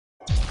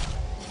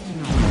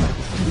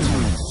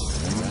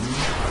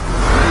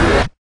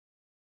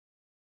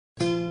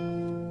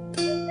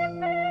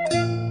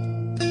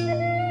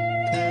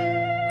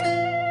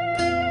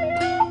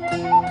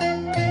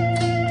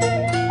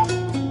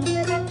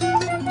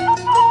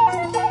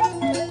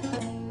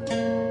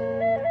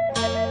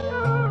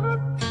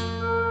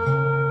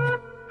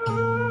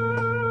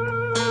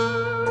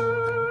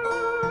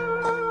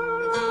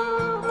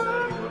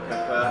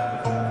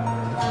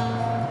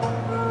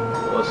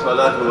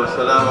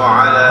والسلام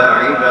على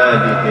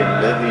عباده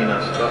الذين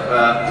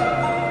اصطفى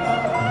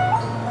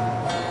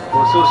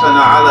خصوصا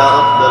على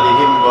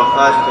أفضلهم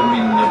وخاتم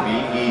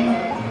النبيين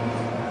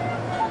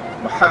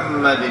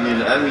محمد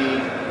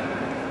الأمين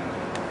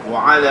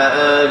وعلى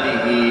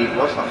آله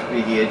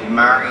وصحبه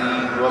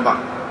أجمعين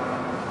وبعد.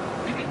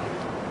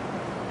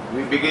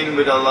 We begin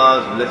with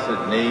Allah's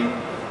blessed name.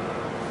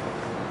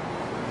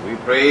 We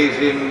praise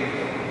Him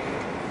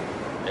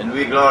and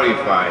we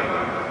glorify Him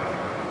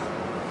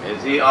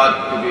as He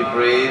ought to be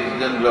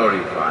praised and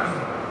glorified.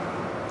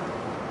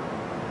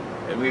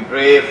 And we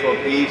pray for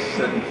peace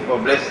and for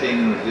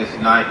blessings this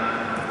night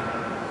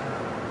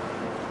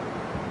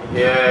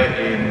here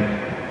in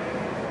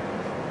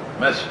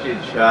Masjid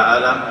Shah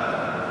Alam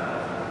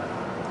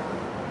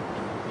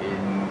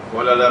in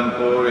Kuala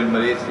Lumpur in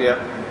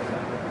Malaysia.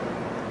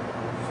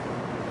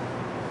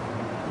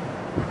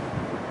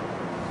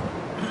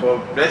 For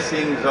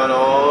blessings on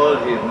all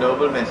His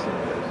noble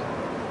messengers,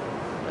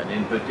 and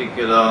in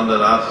particular on the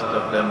last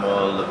of them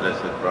all, the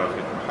blessed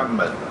Prophet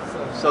Muhammad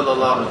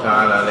sallallahu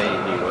ta'ala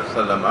alayhi wa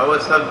sallam.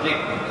 Our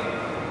subject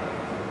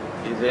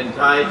is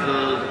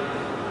entitled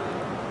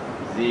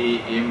The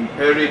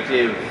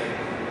Imperative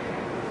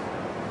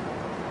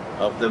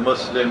of the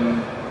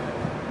Muslim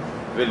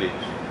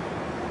Village.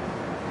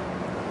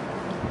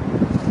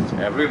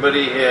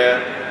 Everybody here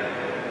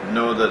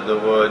know that the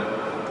word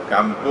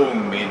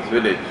kampung means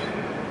village.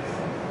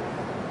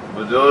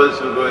 But those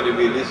who are going to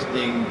be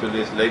listening to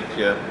this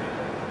lecture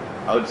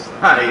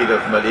outside of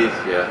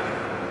Malaysia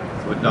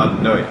would not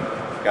know it.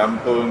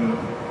 Kampung,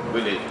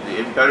 village,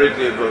 the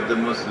imperative of the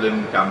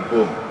Muslim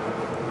kampung.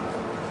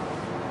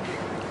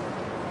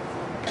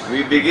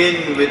 We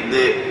begin with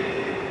the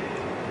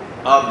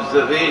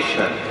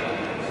observation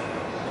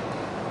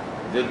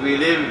that we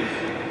live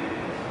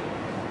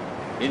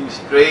in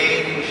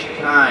strange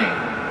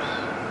times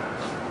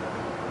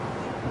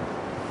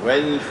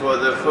when for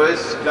the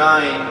first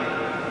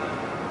time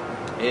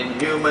in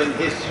human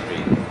history,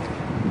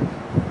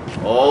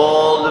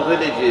 all the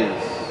villages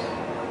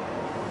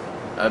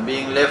are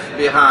being left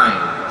behind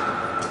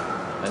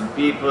and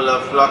people are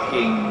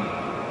flocking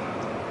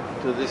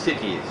to the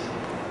cities.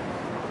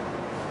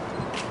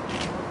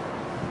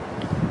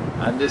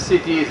 And the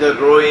cities are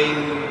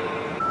growing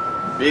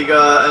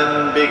bigger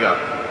and bigger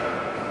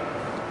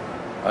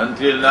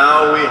until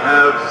now we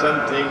have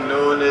something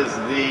known as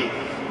the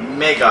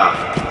mega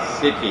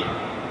city,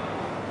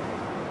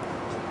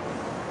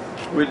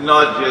 with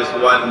not just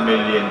 1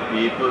 million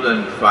people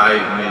and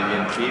 5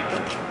 million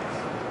people.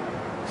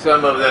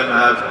 Some of them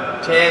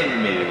have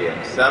 10 million,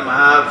 some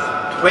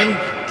have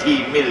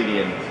 20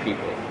 million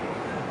people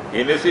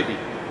in a city.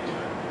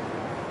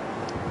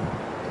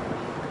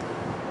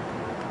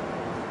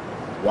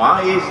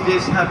 Why is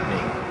this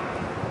happening?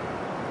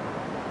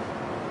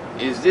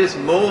 Is this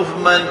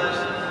movement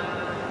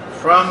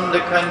from the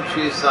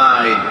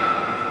countryside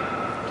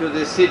to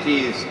the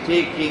cities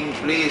taking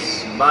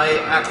place by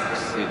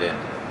accident?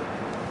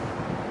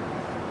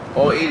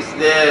 Or is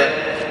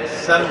there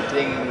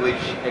something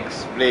which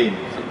explains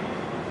it?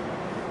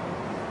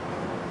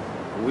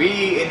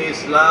 We in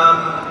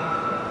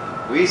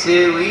Islam, we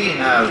say we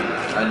have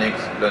an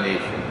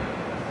explanation.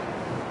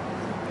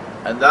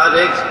 And that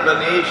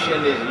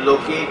explanation is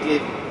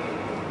located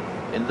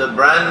in the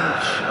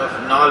branch of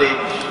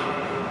knowledge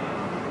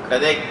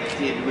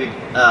connected with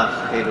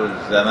Akhirul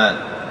Zaman.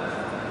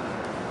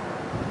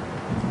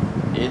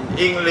 In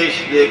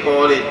English they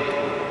call it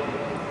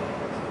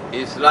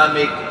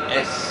Islamic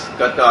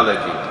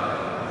eschatology.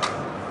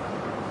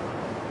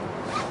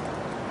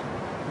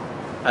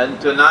 And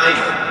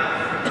tonight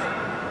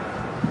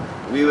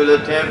we will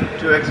attempt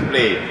to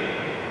explain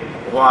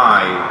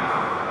why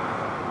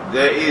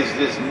there is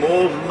this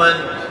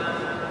movement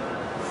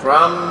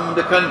from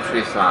the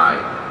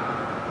countryside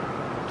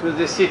to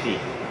the city,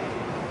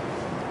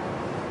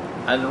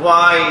 and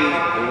why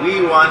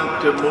we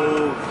want to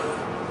move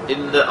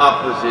in the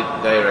opposite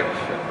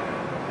direction.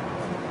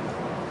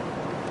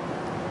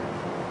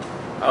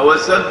 Our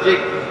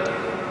subject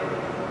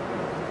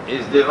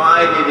is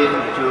divided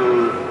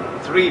into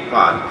 3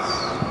 parts.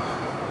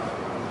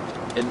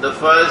 In the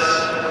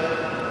first,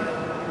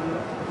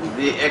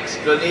 the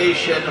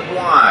explanation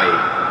why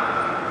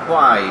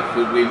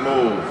should we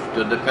move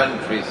to the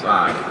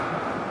countryside,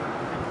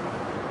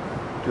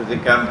 to the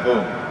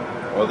kampung,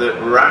 or the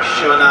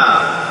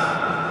rationale.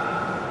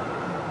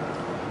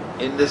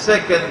 In the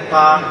second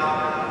part,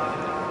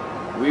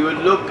 we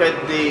will look at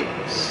the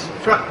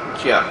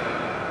structure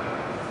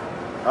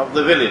of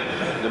the village,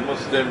 the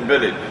Muslim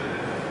village.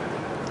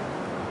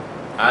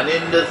 And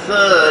in the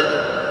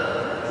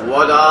third,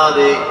 what are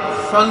the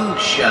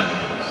functions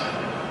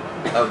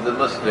of the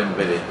Muslim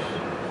village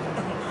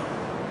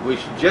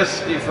which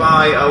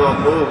justify our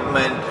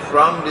movement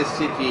from the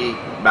city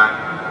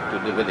back to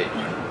the village.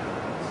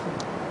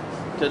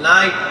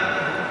 Tonight,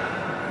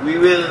 we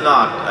will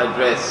not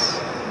address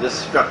the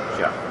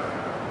structure.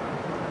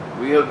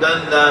 We have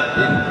done that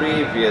in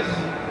previous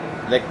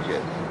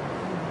lectures.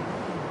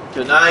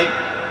 Tonight,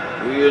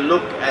 we will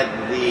look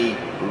at the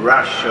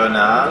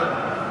rationale,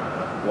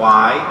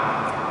 why,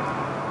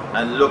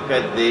 and look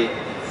at the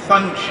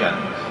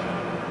functions.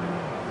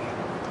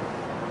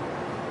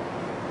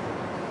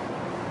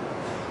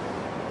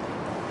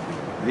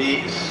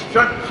 The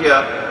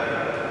structure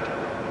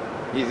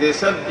is a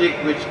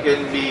subject which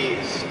can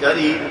be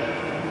studied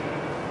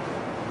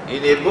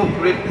in a book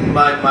written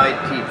by my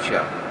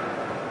teacher,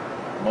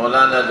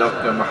 Maulana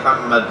Dr.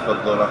 Muhammad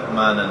Fadl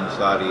Rahman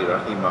Ansari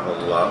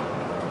Rahimahullah,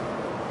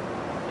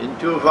 in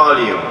 2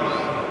 volumes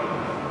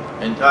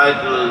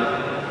entitled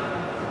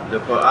The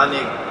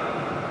Quranic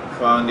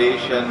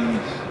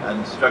Foundations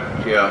and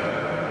Structure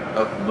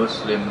of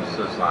Muslim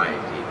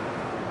Society.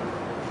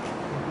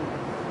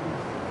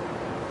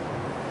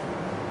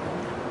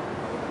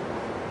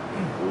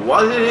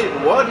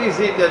 What is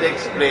it that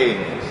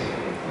explains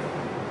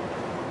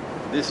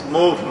this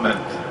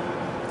movement?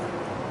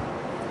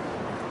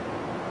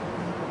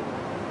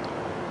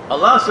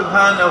 Allah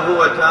subhanahu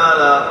wa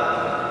ta'ala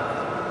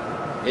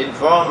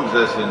informs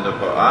us in the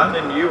Qur'an,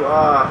 and you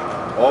are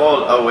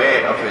all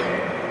aware of it,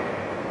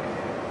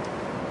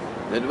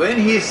 that when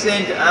He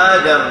sent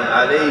Adam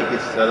alayhi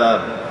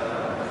salam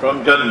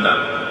from Jannah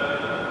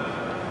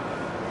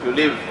to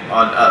live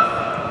on earth,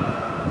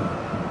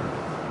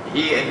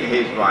 he and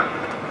his wife,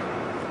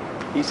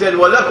 He said,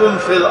 وَلَكُمْ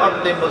فِي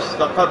الْأَرْضِ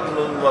مُسْتَقَرٌّ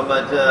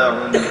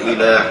وَمَتَاعٌ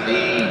إِلَىٰ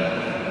حِينٍ.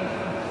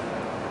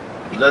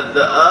 That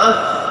the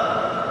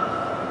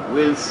earth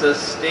will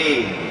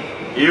sustain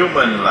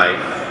human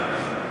life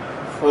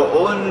for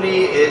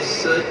only a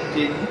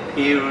certain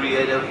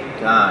period of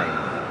time.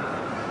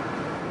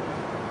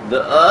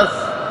 The earth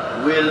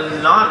will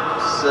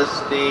not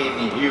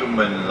sustain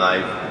human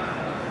life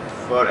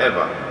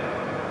forever.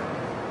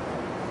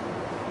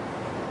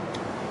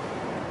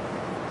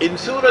 In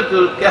Surah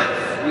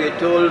Al-Kahf, we are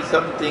told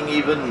something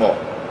even more.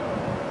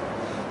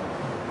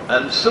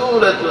 And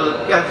Surah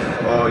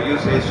Al-Kahf, or you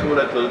say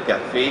Surah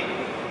Al-Kahfi,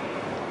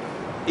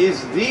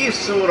 is the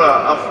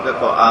surah of the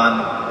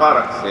Qur'an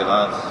par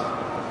excellence,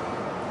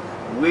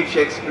 which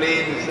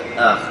explains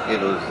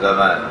Akhirul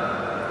Zaman,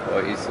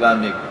 or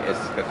Islamic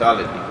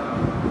eschatology.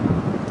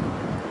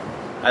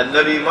 And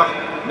Nabi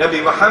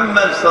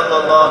Muhammad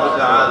sallallahu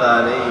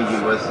ta'ala alayhi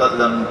wa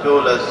sallam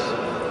told us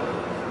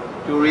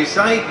to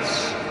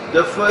recite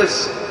the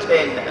first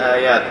 10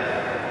 ayat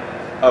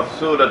of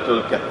Surah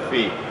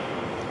Al-Kahfi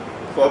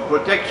for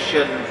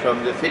protection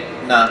from the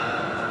fitna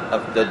of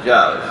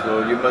Dajjal.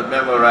 So you must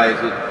memorize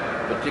it,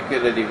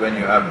 particularly when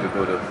you have to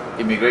go to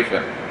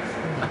immigration.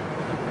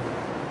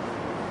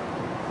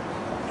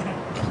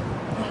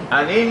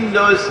 And in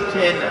those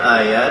 10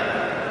 ayat,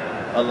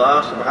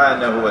 Allah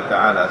subhanahu wa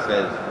ta'ala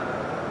says,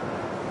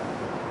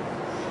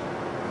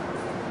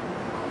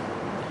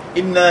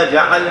 إِنَّا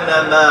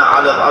جَعَلْنَا مَا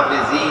عَلَى الْأَرْضِ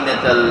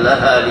زِينَةً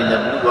لَهَا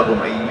لِنَبْلُوَهُمْ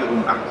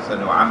أَيُّهُمْ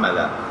أَحْسَنُ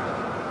عَمَلًا.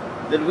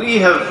 That we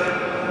have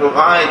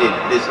provided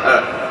this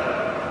earth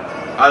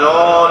and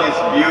all its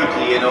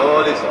beauty and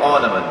all its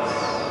ornaments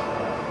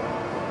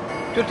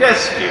to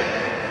test you,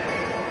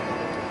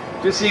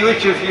 to see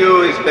which of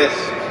you is best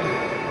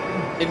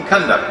in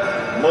conduct,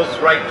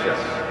 most righteous,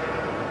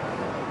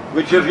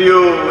 which of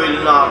you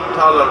will not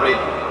tolerate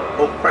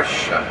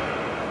oppression,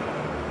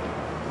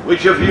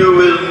 which of you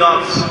will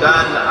not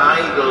stand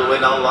idle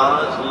when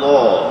Allah's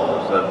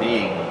laws are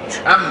being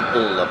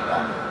trampled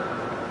upon?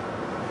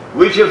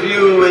 Which of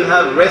you will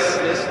have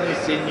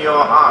restlessness in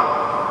your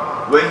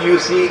heart when you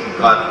see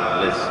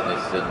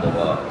godlessness in the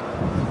world,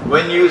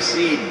 when you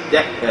see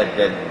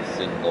decadence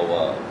in the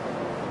world?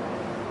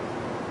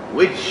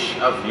 Which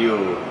of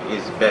you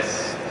is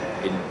best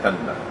in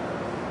conduct?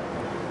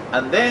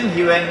 And then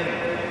he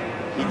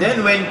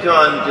then went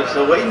on to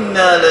say, وَإِنَّا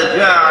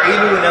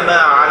لَجَاعِلُونَ مَا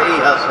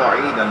عَلَيْهَا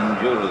صَعِيدًا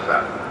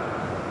جُرُزًا.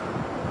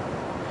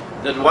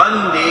 That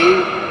one day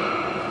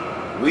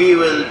we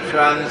will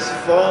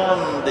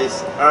transform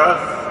this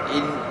earth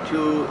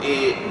into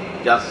a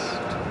dust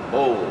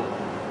hole,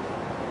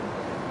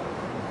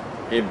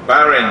 a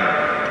barren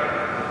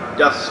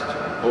dust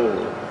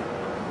hole.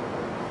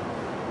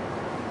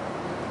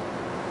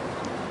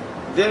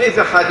 There is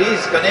a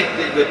hadith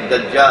connected with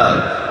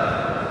Dajjal,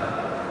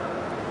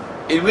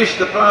 in which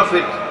the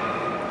Prophet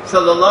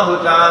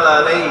sallallahu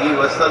ta'ala alayhi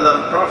wa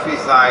sallam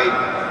prophesied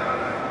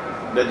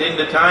that in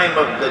the time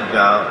of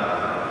Dajjal,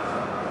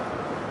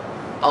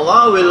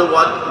 Allah will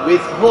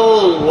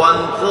withhold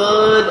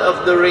 1/3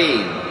 of the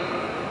rain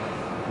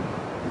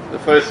the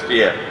first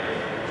year.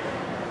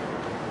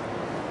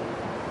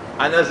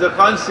 And as a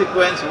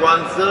consequence,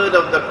 1/3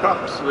 of the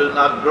crops will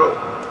not grow.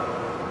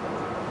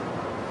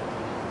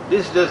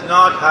 This does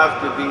not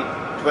have to be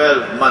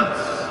 12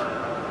 months.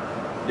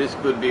 This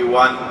could be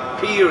one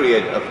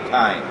period of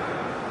time.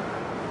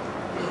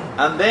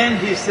 And then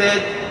he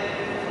said,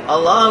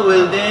 Allah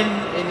will then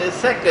in the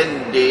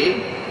second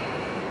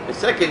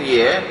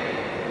year,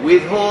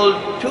 withhold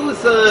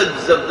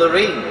 2/3 of the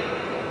rain.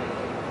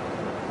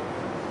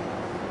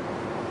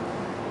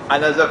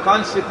 And as a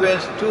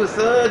consequence,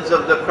 2/3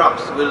 of the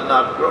crops will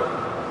not grow.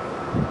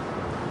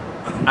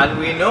 And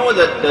we know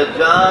that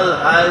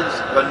Dajjal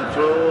has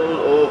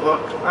control over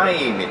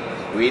climate.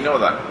 We know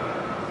that.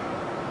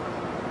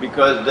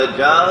 Because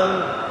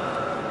Dajjal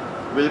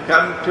will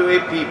come to a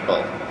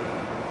people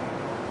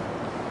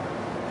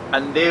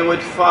and they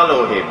would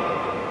follow him,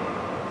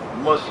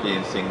 mostly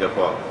in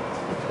Singapore,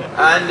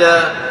 and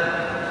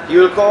he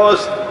will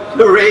cause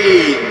the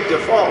rain to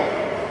fall,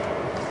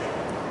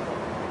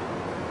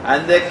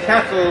 and the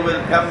cattle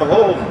will come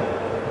home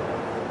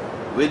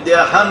with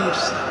their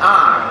humps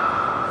high.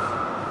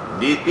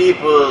 These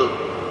people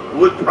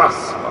would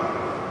prosper.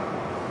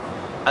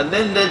 And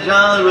then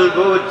Dajjal will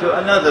go to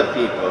another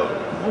people,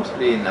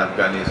 mostly in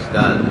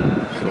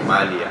Afghanistan,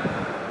 Somalia,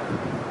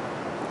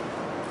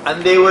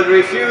 and they would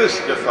refuse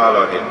to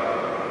follow him.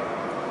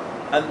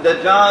 And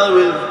Dajjal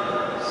will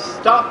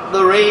stop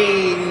the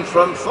rain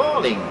from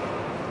falling,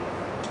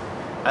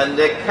 and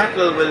the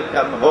cattle will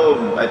come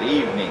home at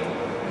evening,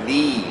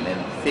 lean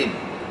and thin,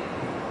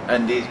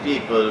 and these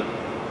people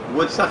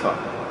would suffer.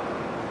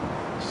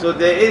 So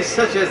there is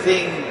such a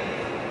thing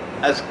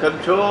as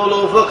control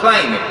over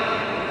climate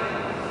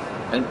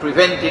and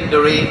preventing the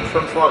rain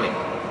from falling.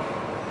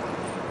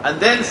 And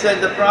then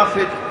said the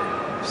Prophet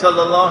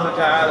sallallahu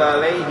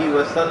ta'ala alayhi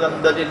wa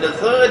sallam that in the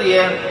third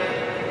year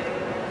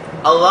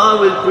Allah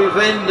will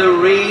prevent the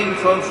rain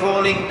from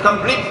falling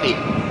completely.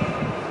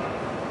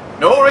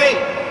 No rain.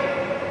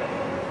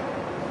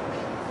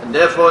 And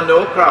therefore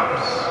no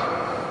crops.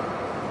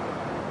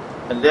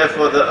 And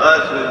therefore the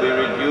earth will be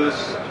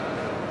reduced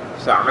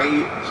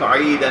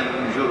sa'idan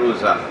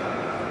juruza,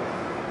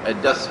 a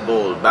dust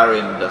bowl,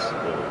 barren dust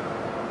bowl.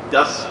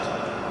 Dust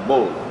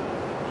bowl.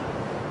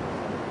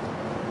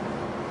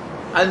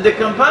 And the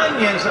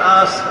companions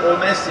asked, O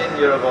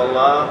Messenger of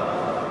Allah,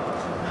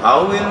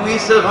 how will we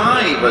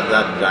survive at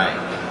that time?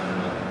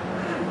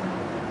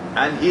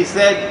 And he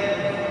said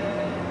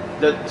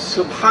that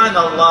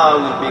Subhanallah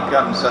will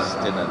become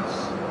sustenance,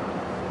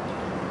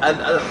 and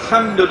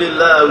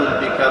Alhamdulillah will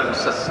become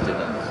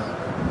sustenance,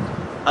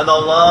 and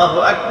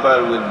Allahu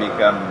Akbar will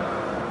become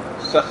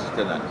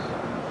sustenance.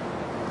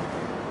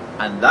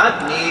 And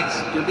that needs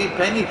to be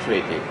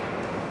penetrated.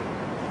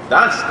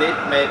 That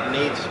statement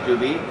needs to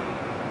be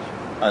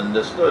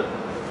understood.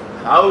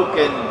 How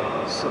can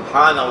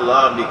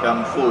Subhanallah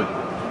become food?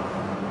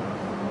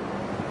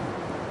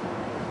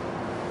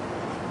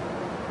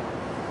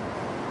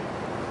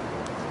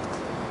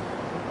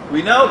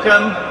 We now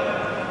come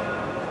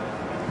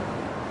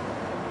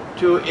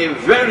to a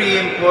very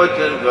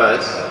important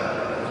verse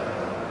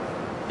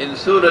in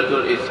Surah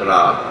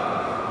Al-Isra,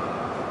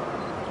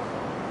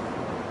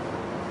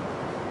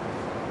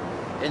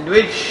 in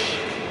which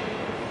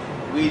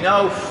we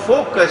now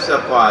focus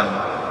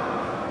upon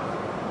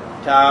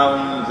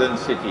towns and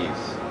cities.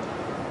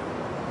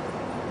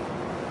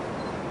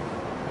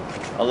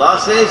 Allah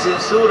says in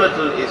Surah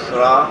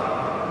Al-Isra,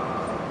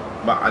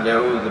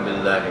 أعوذ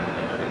بالله من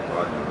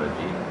الشيطان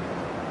الرجيم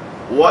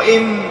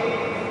وَإِن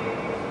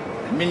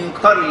مِّن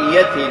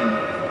قَرْيَةٍ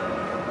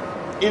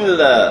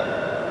إِلَّا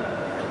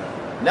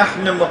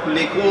نَحْنُ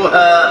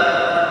مُهْلِكُوهَا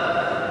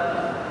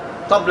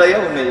قَبْلَ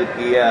يَوْمِ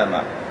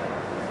الْقِيَامَةِ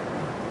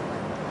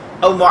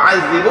أو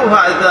معذبوها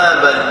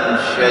عذابا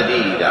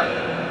شديدا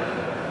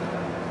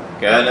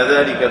كان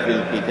ذلك في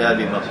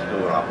الكتاب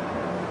مسطورا.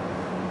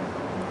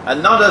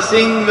 And not a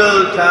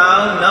single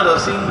town, not a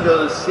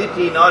single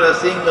city, not a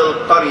single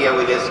qarya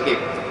will escape,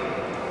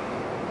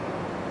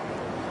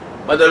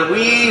 but that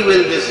we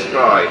will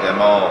destroy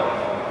them all.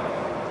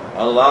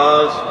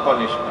 Allah's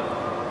punishment.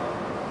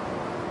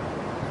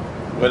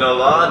 When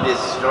Allah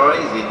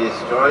destroys, He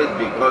destroys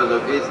because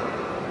of His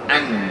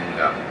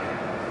anger.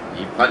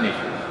 He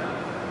punishes.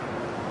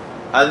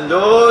 And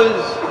those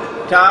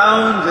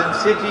towns and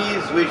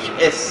cities which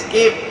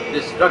escape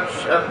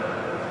destruction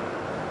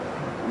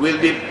will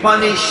be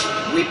punished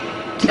with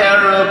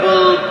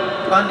terrible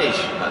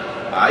punishment.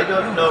 I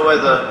don't know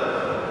whether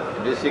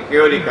the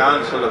Security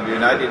Council of the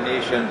United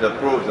Nations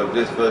approves of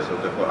this verse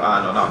of the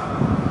Qur'an or not.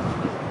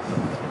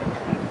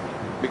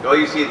 Because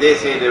you see, they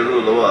say they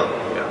rule the world.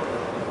 Yeah.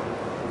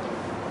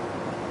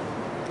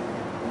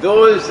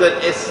 Those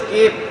that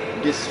escape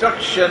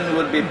destruction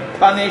will be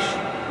punished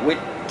with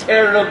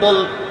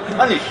terrible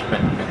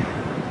punishment.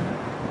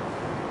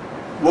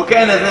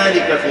 وَكَانَ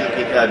ذَلِكَ فِي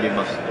الْكِتَابِ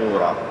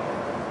مَسْطُورًا.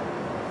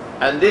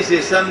 And this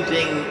is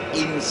something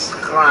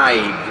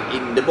inscribed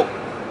in the book.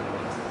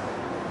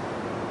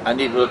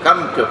 And it will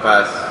come to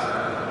pass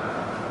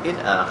in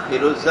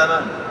Akhir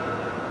Zaman.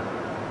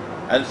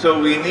 And so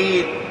we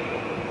need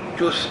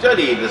to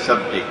study the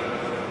subject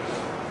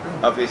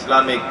of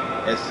Islamic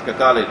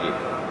eschatology.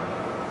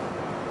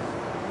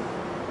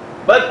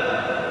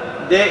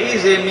 But there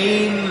is a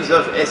means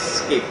of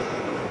escape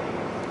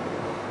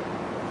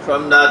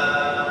from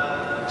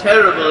that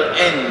terrible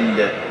end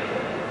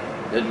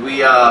that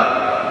we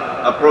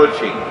are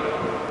approaching.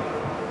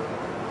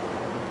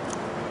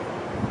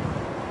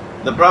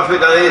 The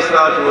Prophet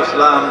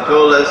ﷺ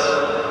told us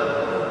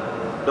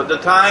that the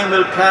time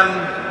will come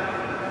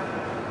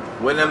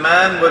when a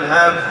man would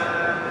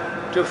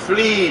have to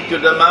flee to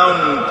the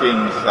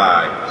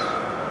mountainsides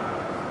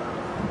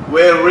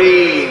where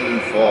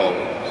rain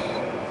falls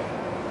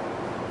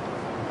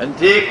and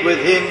take with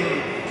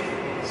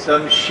him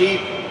some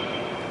sheep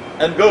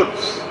and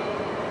goats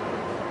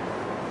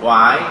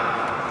Why?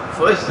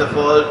 First of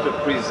all, to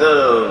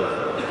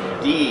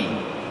preserve deen.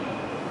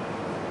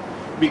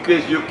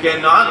 Because you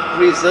cannot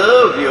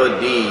preserve your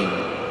deen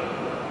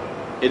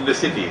in the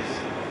cities.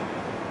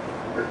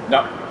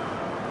 No.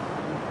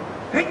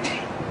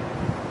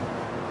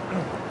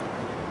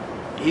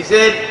 He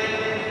said,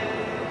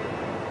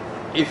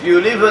 if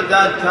you live at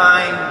that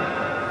time,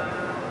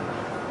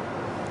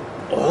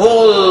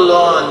 hold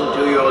on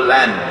to your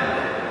land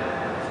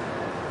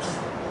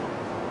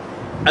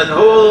and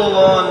hold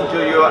on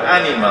to your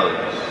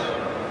animals.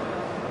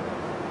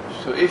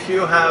 So if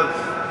you have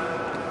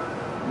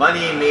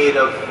money made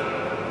of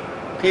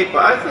paper,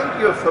 I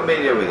think you're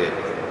familiar with it.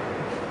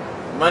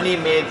 Money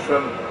made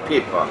from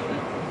paper.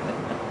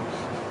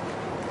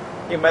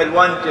 You might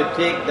want to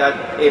take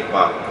that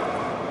paper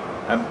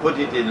and put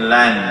it in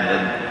land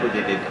and put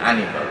it in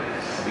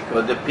animals,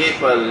 because the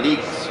paper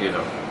leaks, you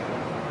know.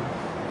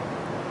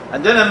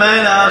 And then a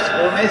man asked,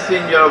 O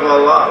Messenger of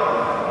Allah,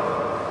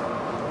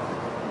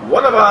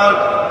 what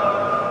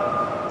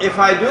about if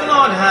I do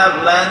not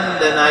have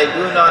land and I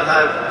do not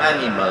have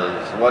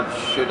animals, what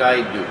should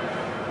I do?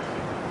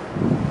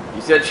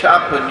 He said,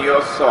 sharpen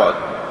your sword.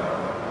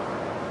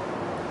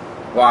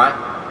 Why?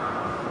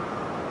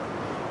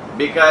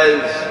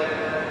 Because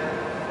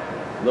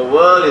the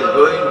world is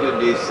going to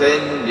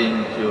descend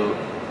into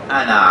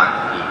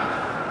anarchy.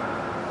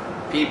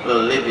 People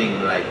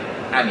living like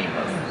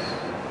animals.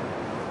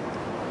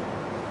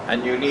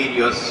 And you need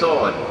your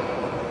sword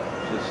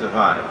to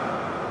survive.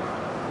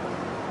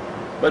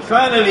 But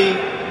finally,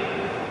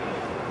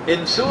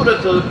 in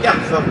Surah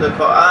Al-Kahf of the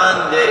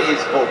Qur'an, there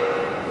is hope.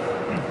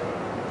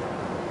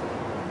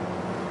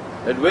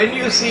 That when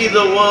you see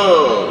the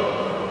world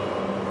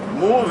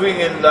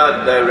moving in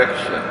that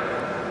direction,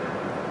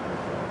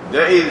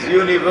 there is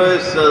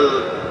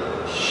universal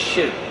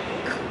shirk.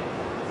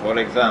 For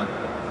example,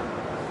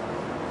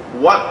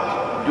 what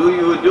do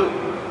you do?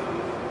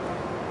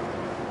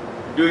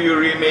 Do you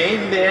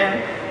remain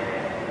there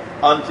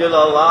until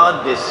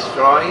Allah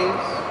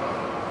destroys?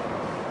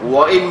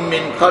 وَإِن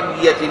مِّن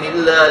قَرْيَةٍ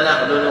إِلَّا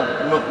نَحْنُ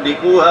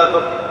مُهْلِكُوهَا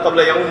قَبْلَ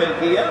يَوْمِ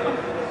الْقِيَامَةِ.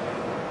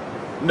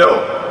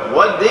 No,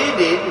 what they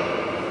did,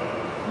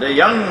 the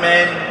young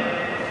man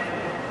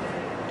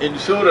in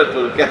Surah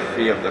Al-Kahf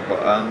of the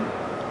Qur'an,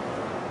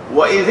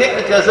 وَإِذِ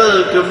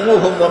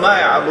اعْتَزَلْتُمُوهُمْ وَمَا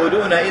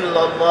يَعْبُدُونَ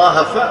إِلَّا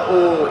اللَّهَ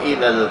فَأْوُوا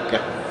إِلَى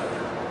الْكَهْفِ.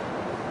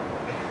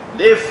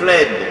 They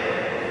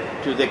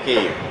fled to the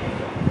cave.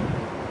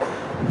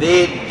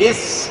 They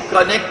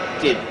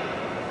disconnected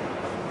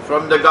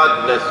from the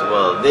godless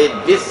world. They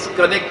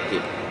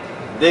disconnected.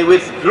 They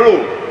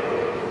withdrew.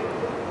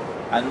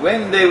 And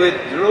when they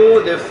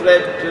withdrew, they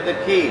fled to the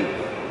cave.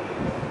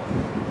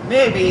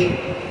 Maybe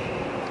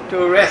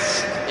to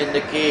rest in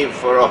the cave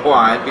for a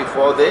while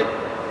before they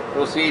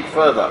proceed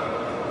further.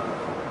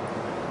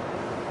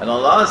 And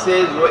Allah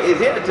says,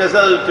 وَإِذِ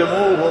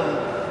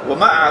اعْتَزَلْتُمُوهُمْ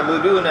وَمَا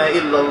عَبُدُونَ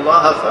إِلَّا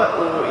اللَّهَ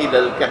فَأْوُوا إِلَى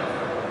الْكَهْفِ.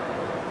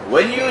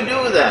 When you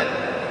do that,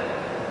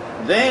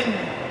 then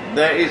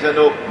there is an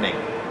opening.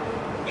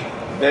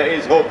 There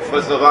is hope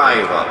for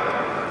survival.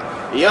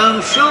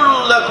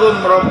 يَنْشُرْ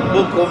لَكُمْ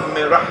رَبُّكُمْ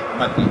مِنْ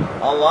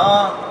رَحْمَتِهِ.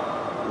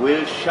 Allah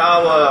will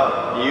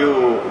shower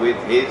you with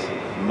His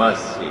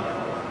mercy.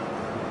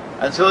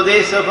 And so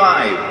they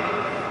survived,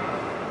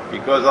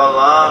 because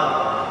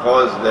Allah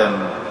caused them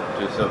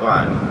to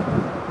survive.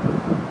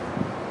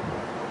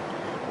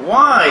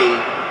 Why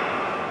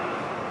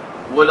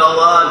would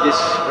Allah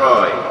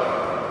destroy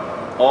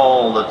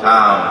all the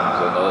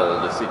towns and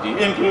all the cities,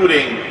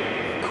 including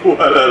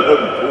Kuala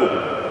Lumpur?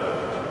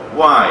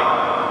 Why?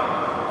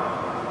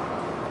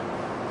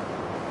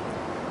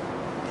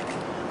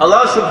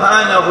 Allah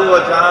subhanahu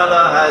wa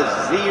ta'ala has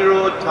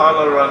zero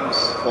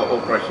tolerance for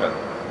oppression.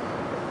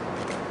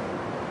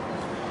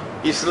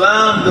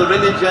 Islam, the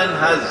religion,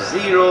 has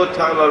zero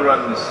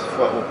tolerance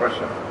for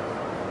oppression.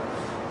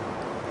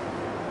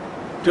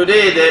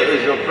 Today there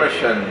is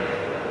oppression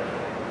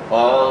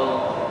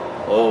all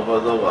over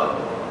the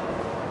world.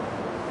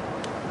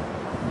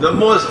 The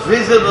most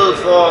visible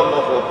form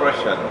of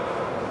oppression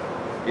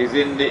is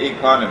in the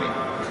economy,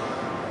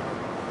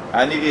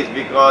 and it is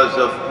because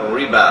of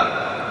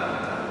riba.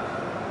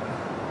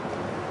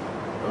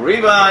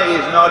 Riba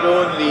is not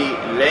only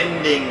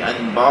lending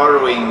and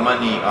borrowing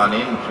money on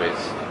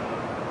interest,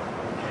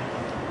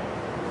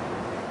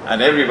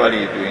 and everybody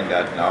is doing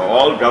that now.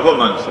 All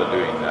governments are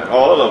doing that,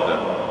 all of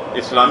them.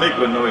 Islamic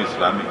or no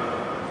Islamic.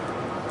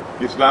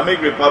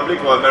 Islamic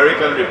Republic or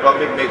American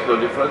Republic makes no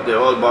difference, they're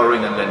all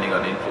borrowing and lending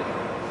on interest.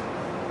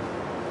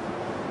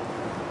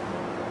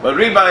 But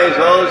riba is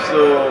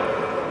also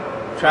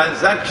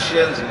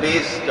transactions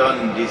based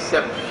on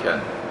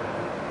deception,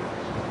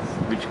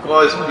 which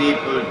cause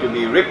people to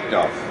be ripped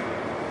off,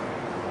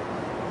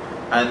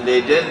 and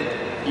they then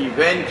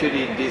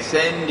eventually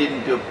descend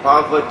into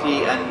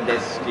poverty and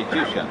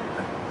destitution.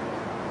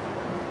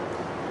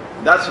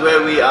 That's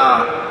where we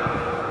are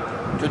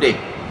today.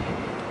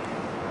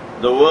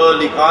 The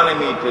world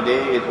economy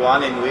today is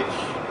one in which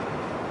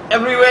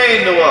everywhere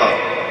in the world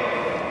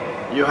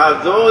you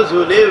have those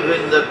who live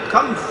in the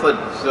comfort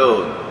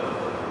zone,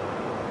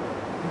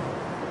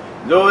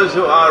 those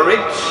who are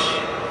rich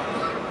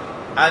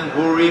and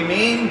who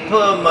remain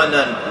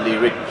permanently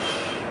rich.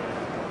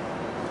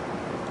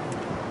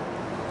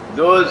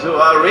 Those who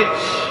are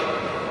rich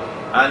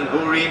and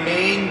who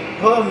remain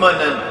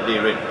permanently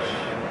rich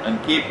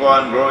and keep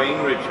on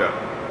growing richer.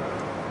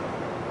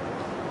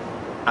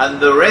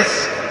 And the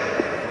rest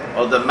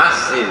of the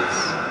masses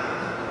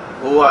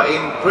who are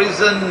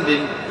imprisoned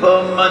in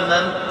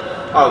permanent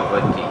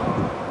poverty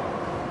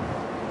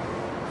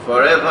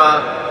forever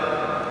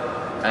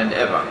and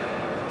ever,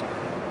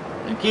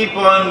 and keep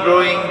on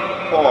growing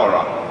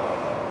poorer,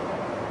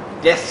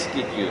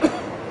 destitute,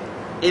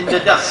 in the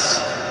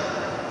dust.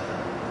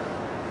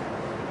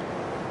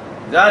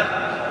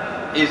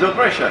 That is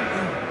oppression.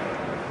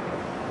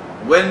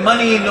 When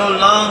money no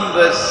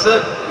longer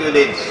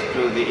circulates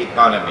through the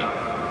economy,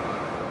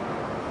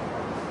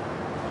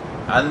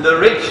 and the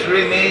rich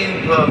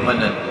remain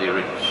permanently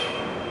rich,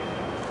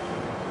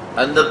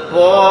 and the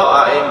poor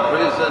are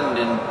imprisoned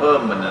in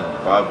permanent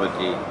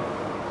poverty,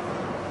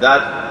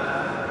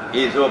 that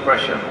is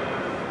oppression.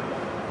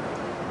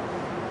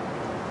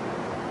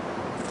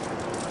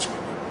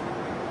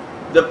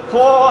 The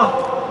poor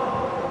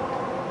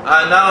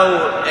are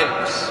now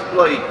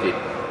exploited.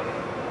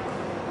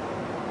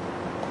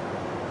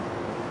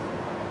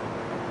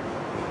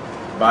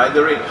 By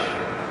the rich.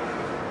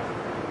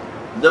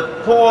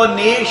 The poor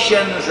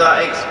nations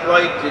are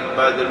exploited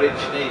by the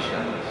rich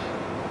nations.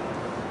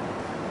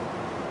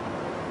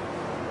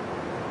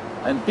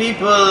 And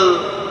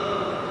people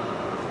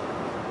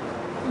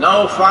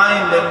now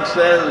find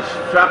themselves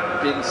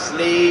trapped in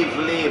slave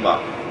labor,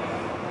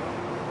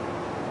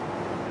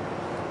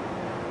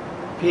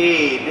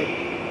 paid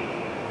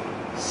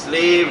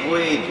slave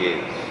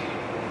wages.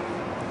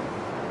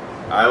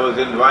 I was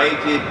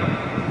invited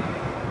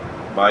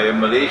by a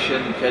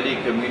Malaysian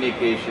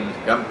telecommunications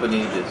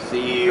company. The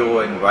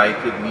CEO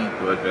invited me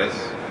to address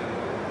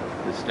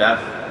the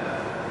staff.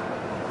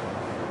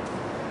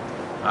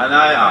 And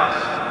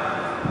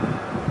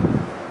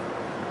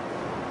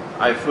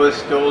I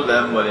first told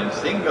them, well, in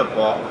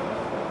Singapore,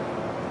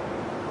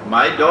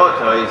 my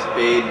daughter is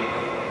paid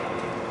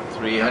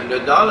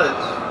 $300.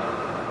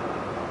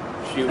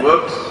 She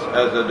works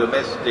as a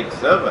domestic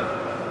servant.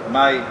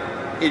 My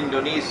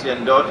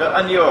Indonesian daughter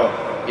and your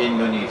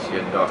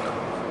Indonesian daughter.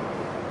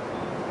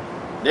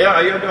 They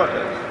are your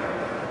daughters.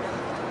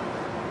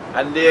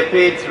 And they are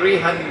paid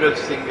 300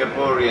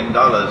 Singaporean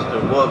dollars to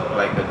work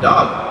like a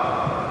dog.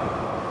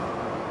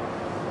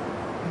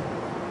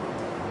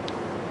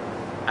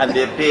 And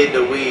they pay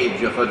the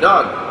wage of a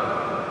dog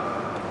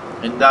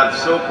in that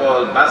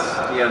so-called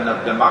bastion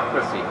of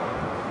democracy,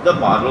 the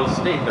model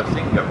state of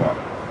Singapore.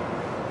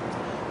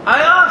 I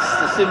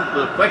asked a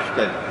simple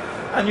question,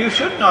 and you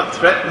should not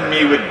threaten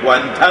me with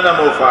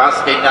Guantanamo for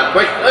asking that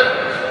question.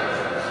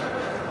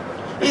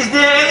 Is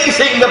there any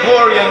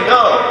Singaporean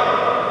girl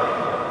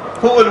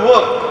who would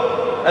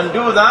work and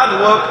do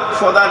that work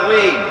for that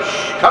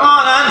wage? Come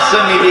on,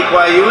 answer me, Lee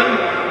Kuan Yew.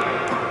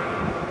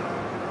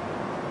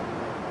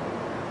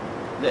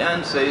 The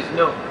answer is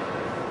no.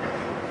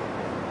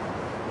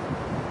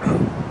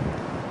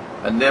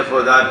 And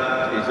therefore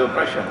that is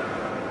oppression.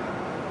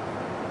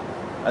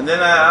 And then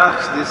I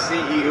asked the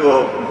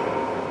CEO,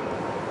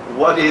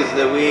 what is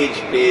the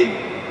wage paid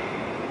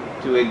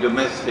to a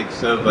domestic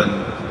servant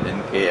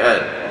in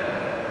KL?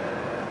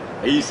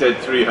 He said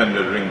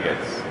 300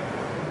 ringgits.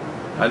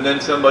 And then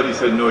somebody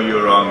said, no,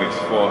 you're wrong, it's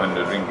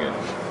 400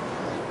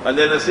 ringgits. And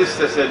then a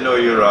sister said, no,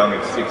 you're wrong,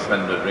 it's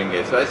 600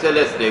 ringgits. So I said,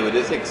 let's stay with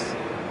the 6.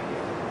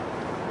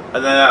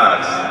 And then I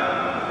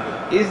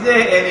asked, is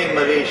there any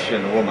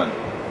Malaysian woman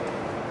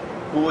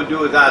who would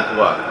do that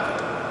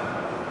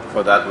work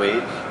for that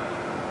wage?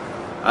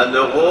 And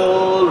the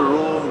whole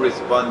room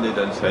responded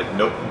and said,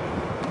 no.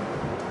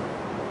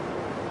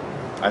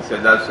 I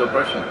said, that's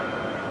oppression.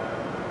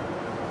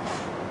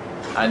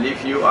 And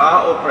if you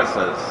are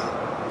oppressors,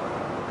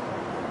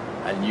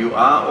 and you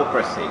are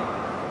oppressing,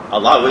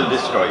 Allah will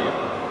destroy you.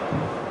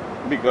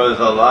 Because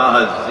Allah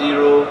has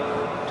zero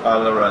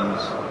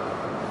tolerance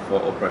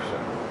for oppression.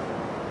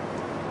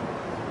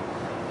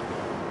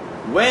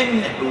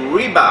 When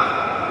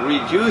riba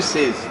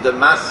reduces the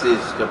masses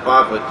to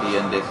poverty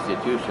and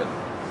destitution,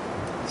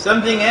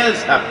 something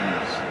else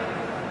happens.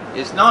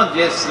 It's not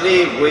just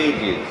slave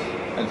wages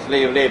and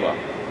slave labor,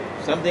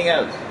 something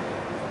else.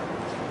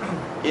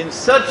 In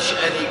such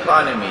an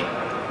economy,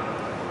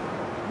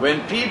 when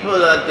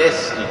people are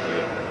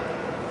destitute,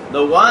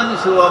 the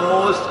ones who are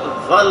most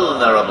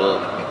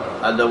vulnerable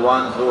are the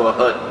ones who are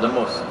hurt the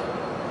most.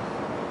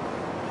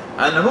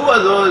 And who are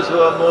those who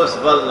are most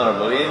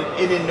vulnerable?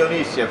 In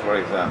Indonesia, for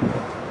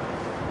example.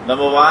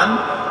 Number one,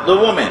 the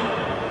women.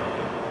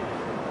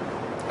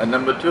 And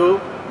number two,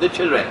 the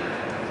children.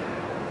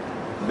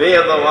 They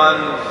are the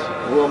ones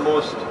who are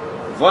most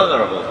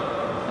vulnerable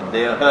and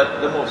they are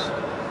hurt the most.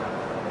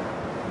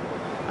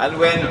 And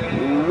when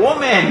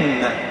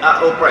women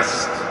are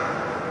oppressed,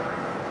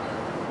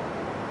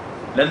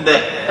 then the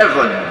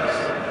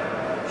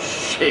heavens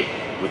shake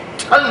with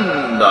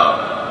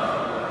thunder.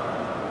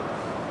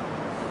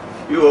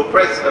 You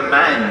oppress a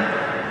man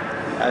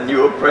and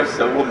you oppress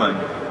a woman,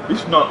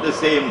 it's not the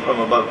same from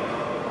above.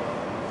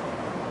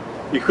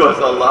 Because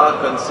Allah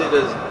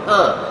considers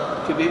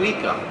her to be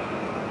weaker.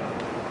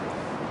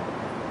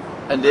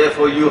 And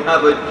therefore you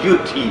have a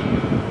duty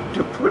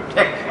to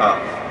protect her,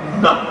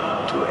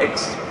 not to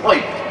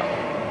exploit her.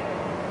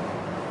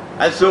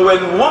 And so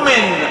when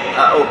women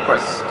are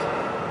oppressed,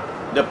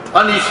 the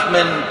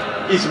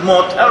punishment is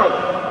more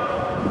terrible.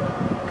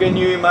 Can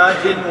you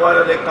imagine what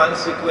are the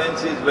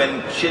consequences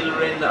when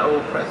children are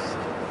oppressed?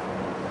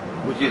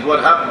 Which is what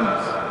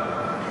happens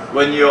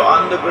when you're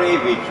on the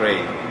gravy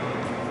train,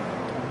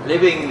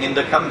 living in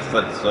the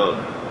comfort zone,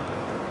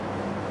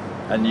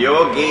 and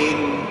your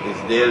gain is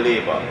their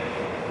labor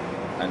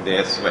and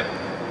their sweat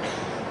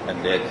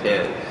and their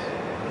tears.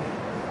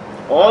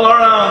 All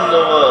around the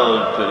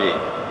world today,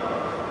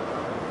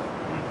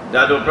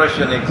 that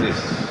oppression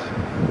exists,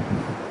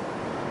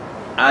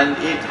 and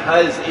it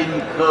has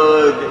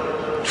incurred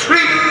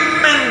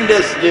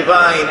tremendous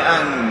divine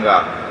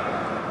anger.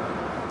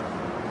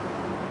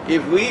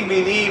 If we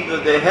believe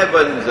that the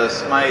heavens are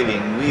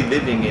smiling, we're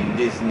living in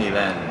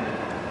Disneyland.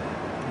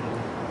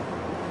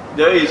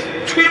 There is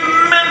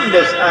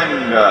tremendous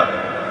anger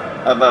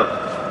above.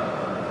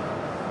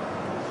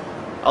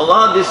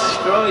 Allah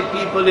destroyed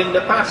people in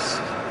the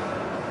past.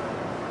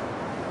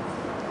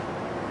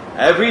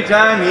 Every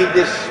time He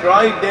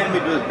destroyed them,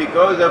 it was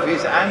because of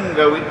His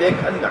anger with their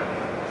conduct.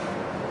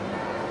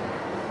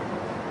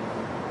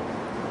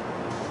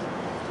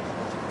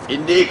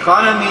 In the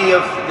economy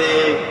of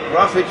the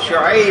Prophet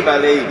Shu'aib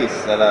alayhi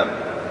salam,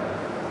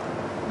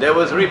 there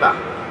was riba.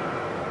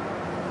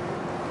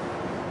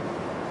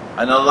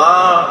 And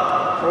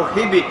Allah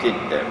prohibited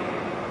them.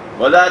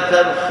 وَلَا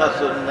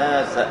تَبْخَسُوا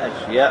النَّاسَ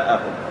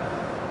أَشْيَاءَهُمْ.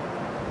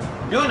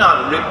 Do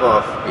not rip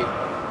off people.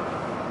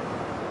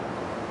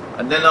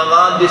 And then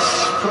Allah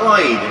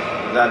destroyed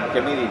that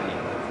community.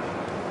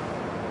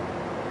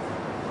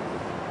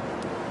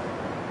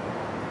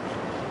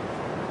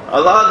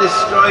 Allah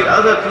destroyed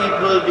other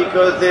people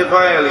because they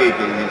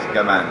violated His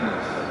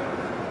commands.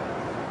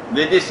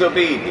 They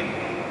disobeyed Him.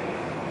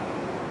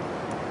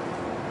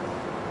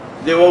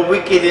 They were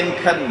wicked in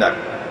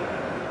conduct.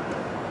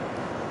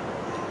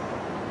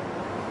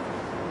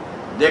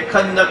 Their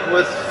conduct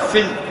was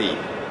filthy.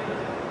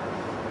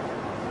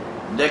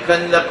 Their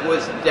conduct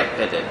was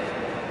decadent.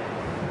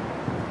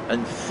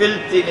 And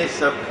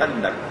filthiness of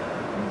conduct,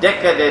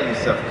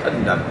 decadence of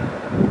conduct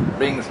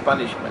brings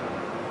punishment.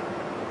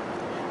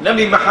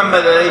 Nabi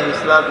Muhammad alayhi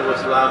salatu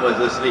wasalam was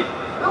asleep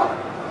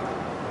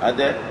at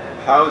the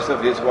house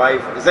of his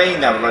wife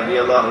Zainab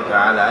radiallahu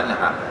ta'ala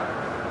anha.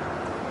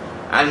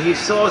 And he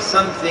saw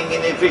something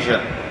in a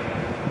vision.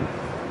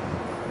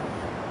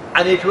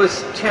 And it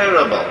was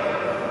terrible.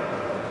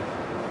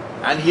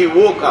 And he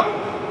woke up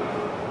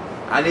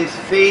and his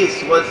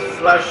face was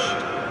flushed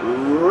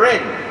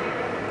red.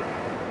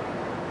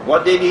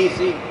 What did he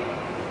see?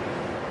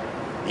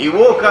 He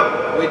woke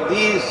up with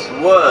these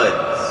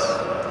words,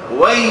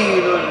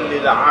 وَيْلٌ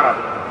لِلْعَرَبِ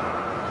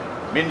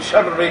مِنْ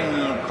شَرٍّ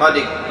قَدْ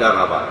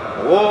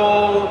اقْتَرَبَ.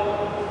 Woe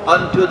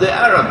unto the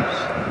Arabs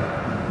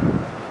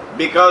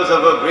because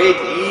of a great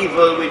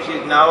evil which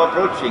is now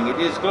approaching. It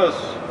is close.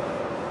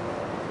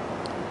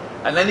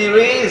 And then he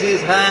raised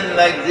his hand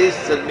like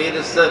this and made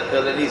a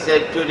circle and he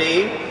said,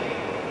 today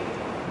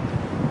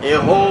a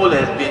hole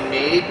has been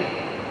made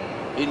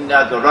in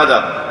that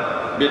radam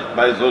built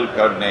by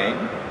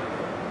Zulkarnain,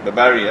 the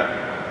barrier.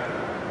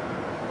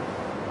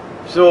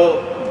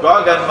 So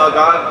Gog and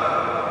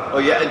Magog, or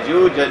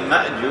Ya'juj and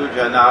Ma'juj,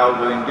 are now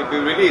going to be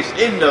released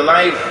in the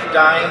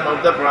lifetime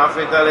of the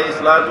Prophet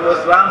ﷺ,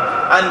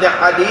 and the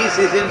hadith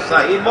is in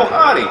Sahih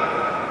Bukhari.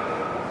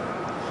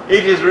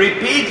 It is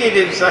repeated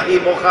in Sahih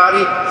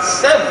Bukhari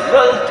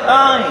several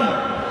times.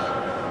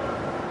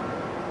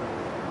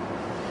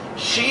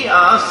 She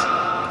asked,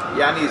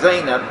 Yani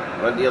Zainab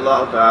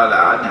radiallahu ta'ala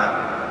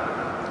anha,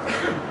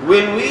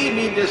 will we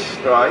be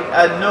destroyed?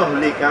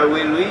 An-nuhlika,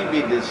 will we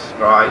be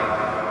destroyed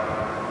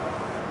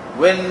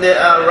when there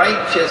are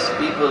righteous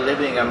people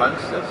living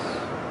amongst us?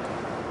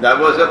 That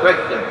was a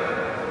question.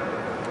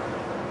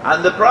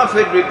 And the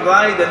Prophet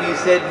replied and he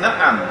said,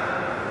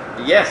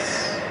 Na'am,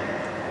 yes,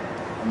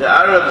 the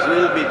Arabs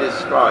will be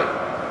destroyed.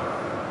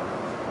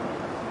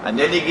 And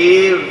then he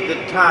gave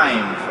the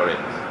time for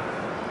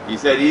it. He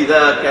said,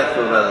 إِذَا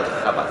كَثُرَ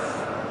الْخَبَثِ.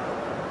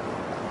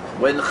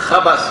 When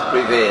khabas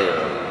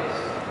prevails,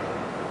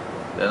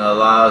 then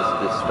Allah's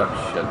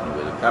destruction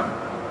will come.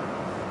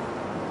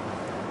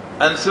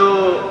 And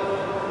so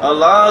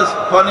Allah's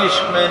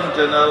punishment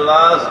and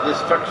Allah's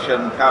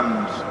destruction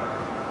comes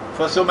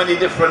for so many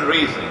different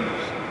reasons.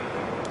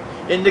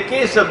 In the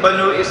case of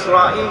Banu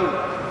Israel,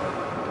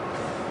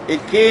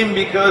 it came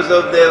because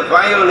of their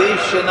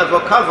violation of a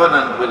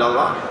covenant with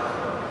Allah.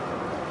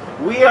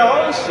 We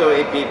are also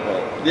a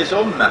people, this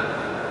ummah.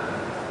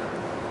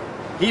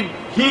 He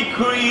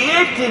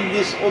created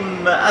this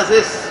ummah as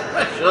a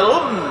special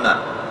ummah.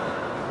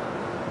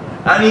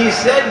 And He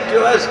said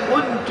to us,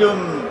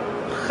 كُنْتُمْ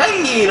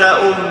خَيْرَ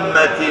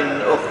أُمَّةٍ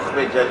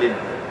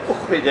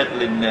أُخْرِجَتْ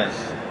لِلنَّاسِ.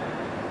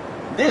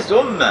 This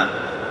ummah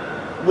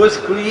was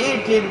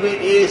created with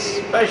a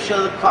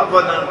special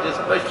covenant, a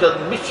special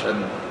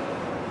mission.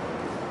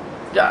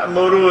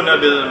 تَأْمُرُونَ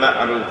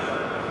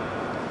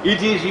بِالْمَعْرُوفِ.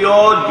 It is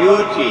your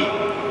duty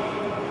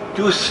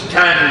to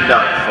stand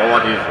up for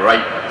what is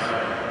right.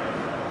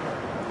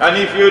 And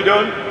if you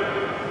don't,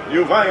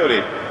 you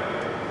violate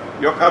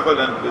your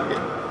covenant with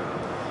Him.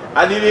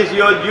 And it is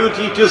your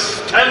duty to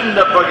stand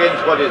up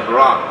against what is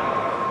wrong,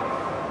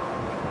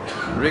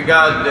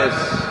 regardless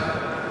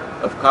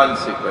of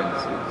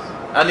consequences.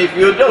 And if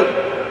you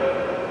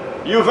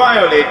don't, you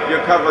violate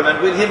your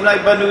covenant with Him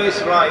like Banu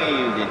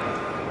Israel did.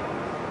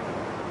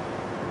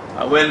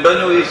 And when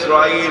Banu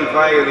Israel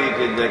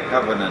violated their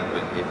covenant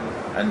with Him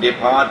and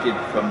departed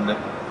from the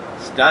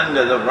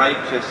standard of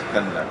righteous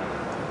conduct,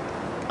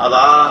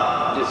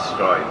 Allah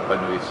destroyed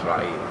Banu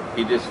Israel.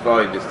 He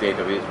destroyed the state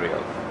of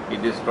Israel. He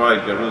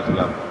destroyed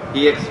Jerusalem.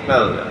 He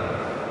expelled them.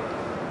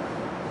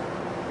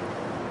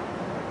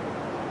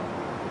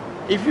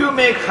 If you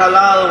make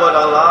halal what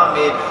Allah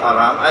made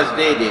haram, as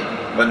they did,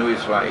 Banu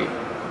Israel,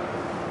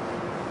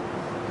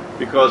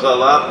 because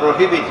Allah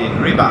prohibited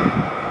riba.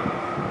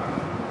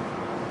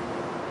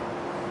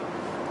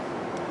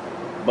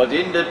 But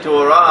in the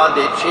Torah,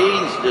 they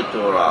changed the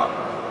Torah.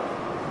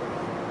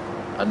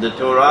 And the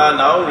Torah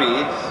now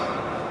reads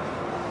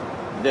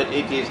that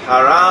it is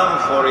haram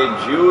for a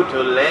Jew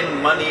to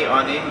lend money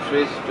on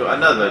interest to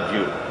another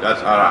Jew.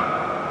 That's haram.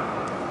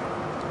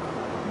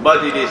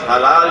 But it is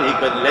halal, he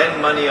can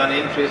lend money on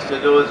interest to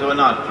those who are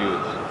not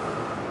Jews.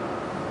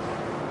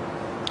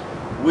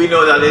 We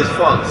know that is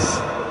false.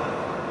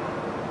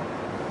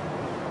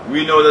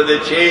 We know that they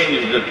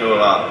changed the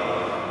Torah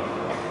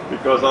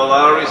because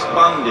Allah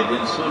responded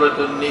in Surah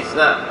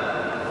An-Nisa.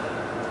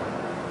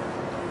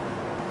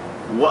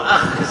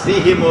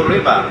 وَأَخْذِهِمُ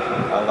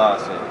الرِّبَى, Allah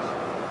says.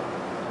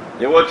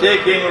 They were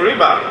taking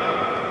riba.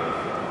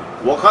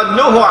 وَقَدْ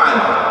نُهُوا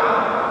عَنْهُ,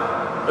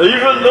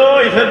 even though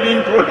it had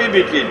been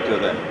prohibited to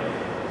them.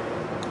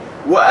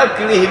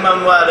 وَأَكْلِهِمْ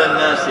أَمْوَالَ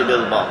النَّاسِ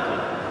بِالْبَاطِلِ,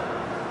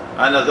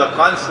 and as a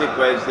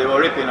consequence they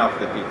were ripping off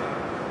the people.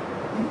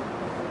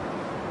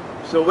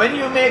 So when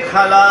you make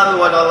halal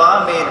what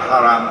Allah made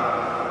haram,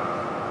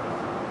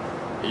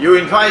 you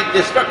invite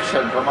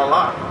destruction from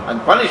Allah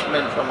and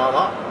punishment from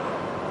Allah.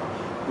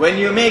 When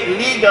you make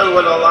legal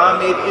what Allah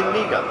made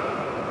illegal,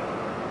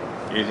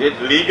 is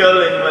it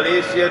legal in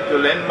Malaysia to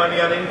lend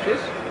money on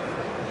interest?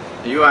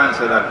 You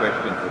answer that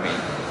question for me.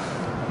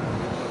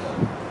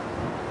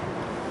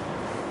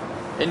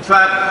 In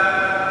fact,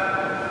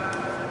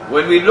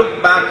 when we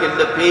look back in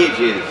the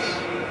pages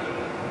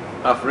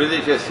of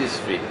religious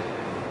history,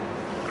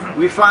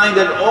 we find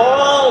that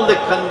all the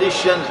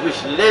conditions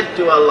which led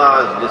to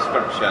Allah's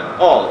destruction,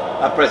 all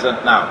are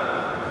present now.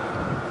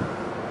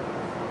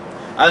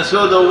 And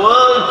so the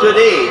world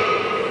today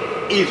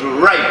is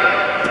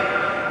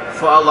ripe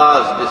for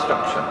Allah's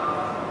destruction.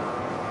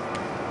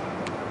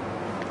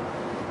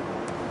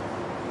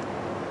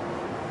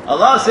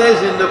 Allah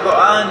says in the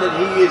Qur'an that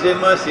He is a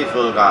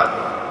merciful God.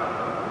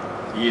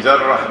 He is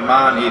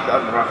Ar-Rahman, He is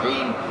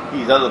Ar-Rahim,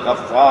 He is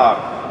Al-Ghaffar.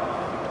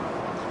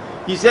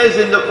 He says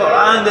in the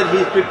Qur'an that He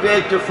is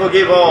prepared to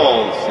forgive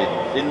all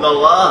sins. Inna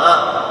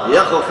Allah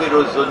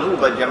yaghfiru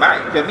dhunuba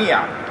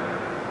jami'a.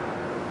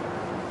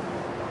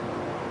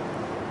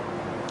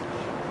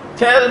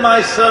 Tell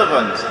my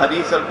servants,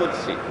 Hadith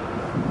al-Qudsi,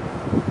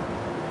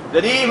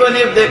 that even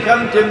if they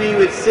come to me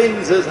with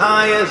sins as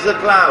high as the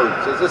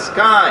clouds, as the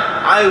sky,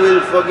 I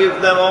will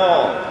forgive them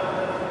all.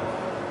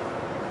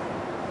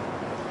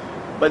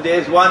 But there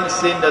is one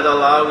sin that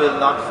Allah will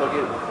not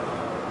forgive.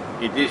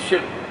 It is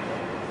shirk.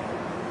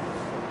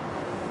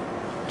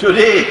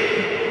 Today,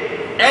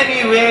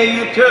 anywhere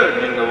you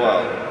turn in the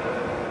world,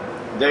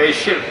 there is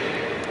shirk.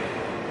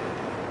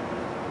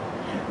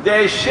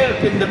 There is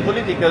shirk in the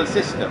political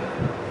system.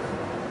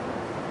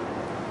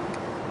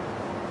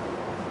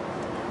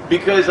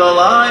 Because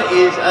Allah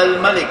is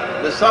Al-Malik,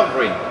 the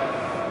sovereign.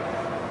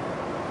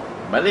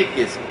 Malik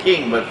is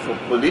king, but for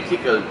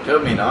political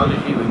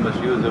terminology we must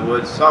use the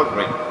word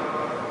sovereign.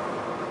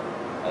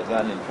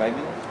 Azan in 5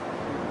 minutes?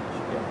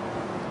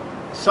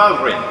 Yeah.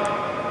 Sovereign.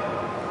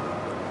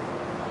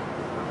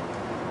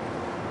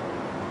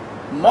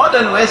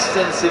 Modern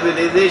Western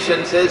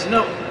civilization says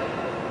no.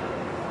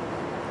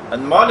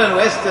 And modern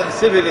Western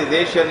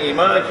civilization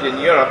emerged in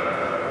Europe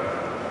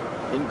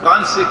in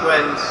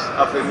consequence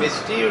of a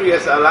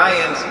mysterious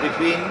alliance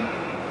between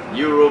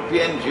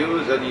European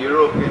Jews and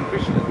European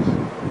Christians.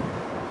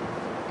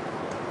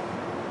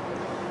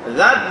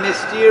 That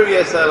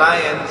mysterious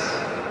alliance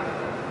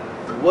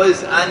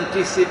was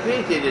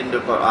anticipated in the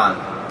Qur'an.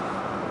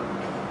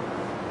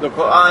 The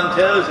Qur'an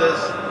tells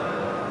us,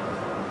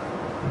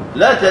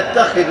 لا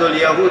تتخذوا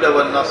اليهود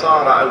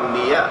والنصارى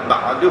أولياء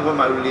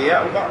بعضهم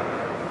أولياء بعض,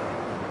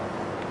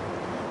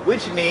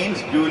 which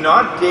means do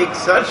not take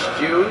such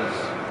Jews,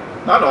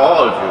 not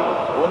all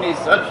Jews, only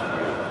such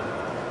Jews,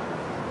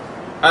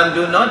 and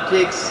do not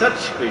take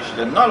such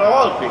Christians, not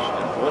all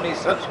Christians, only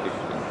such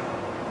Christians,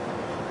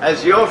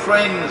 as your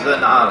friends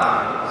and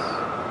allies.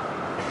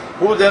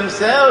 who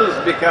themselves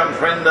become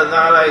friends and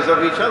allies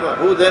of each other,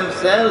 who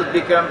themselves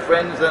become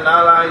friends and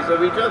allies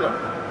of each other.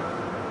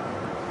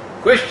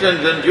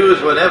 Christians and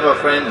Jews were never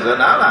friends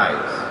and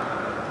allies.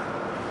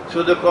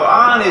 So the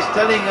Qur'an is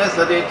telling us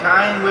that a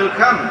time will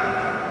come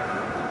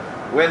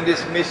when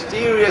this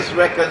mysterious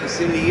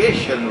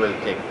reconciliation will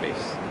take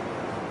place,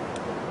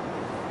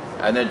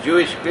 and a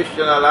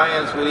Jewish-Christian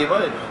alliance will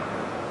emerge.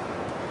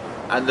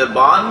 And the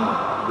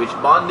bond which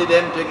bonded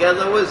them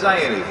together was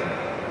Zionism.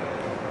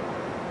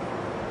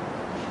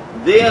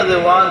 They are the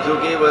ones who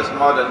gave us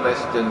modern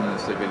Western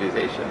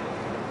civilization.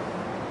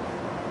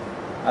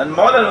 And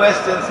modern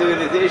Western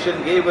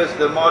civilization gave us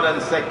the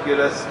modern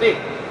secular state.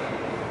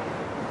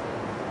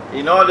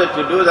 In order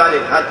to do that,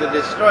 it had to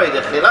destroy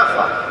the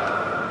Khilafah,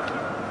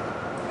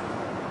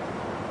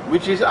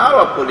 which is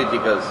our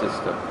political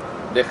system,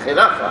 the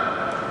Khilafah,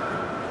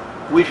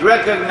 which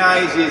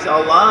recognizes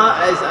Allah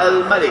as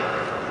Al-Malik.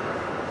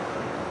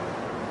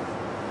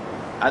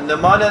 And the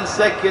modern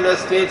secular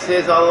state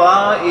says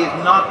Allah is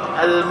not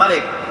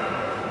Al-Malik.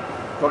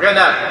 Forget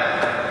that.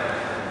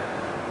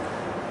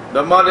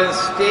 The modern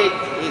state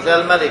is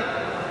Al-Malik.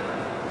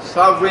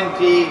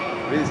 Sovereignty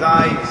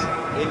resides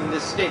in the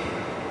state.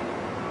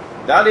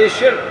 That is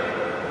shirk.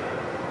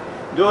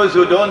 Those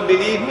who don't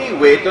believe me,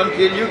 wait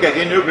until you get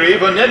in your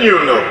grave and then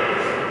you'll know.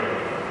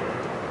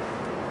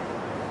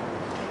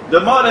 The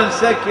modern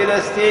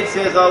secular state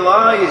says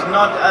Allah is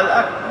not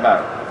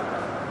Al-Akbar.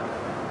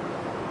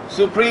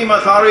 Supreme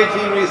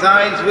authority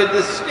resides with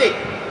the state.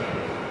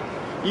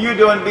 You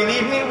don't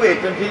believe me,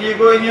 wait until you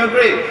go in your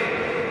grave.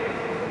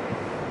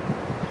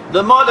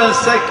 The modern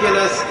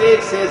secular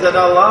state says that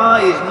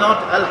Allah is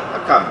not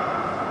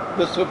Al-Hakam,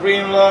 the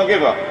supreme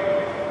lawgiver.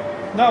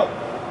 No.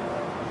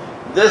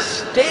 The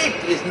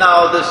state is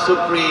now the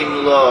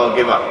supreme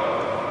lawgiver.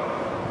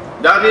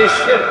 That is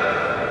shirk.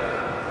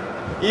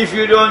 If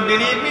you don't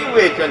believe me,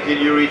 wait until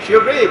you reach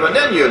your grave and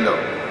then you'll know.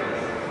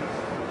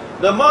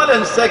 The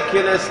modern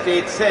secular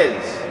state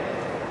says,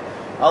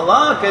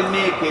 Allah can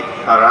make it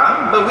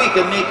haram, but we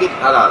can make it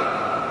halal.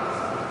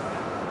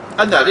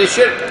 And that is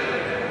shirk.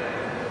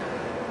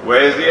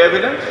 Where is the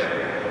evidence?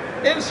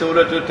 In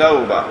Surah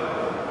Tawbah.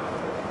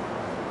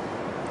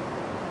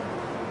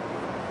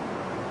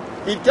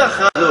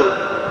 اتخذوا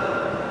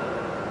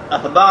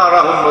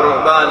أحبارهم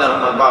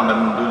ورهبانهم أربابا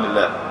من دون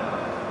الله.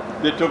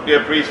 They took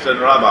their priests and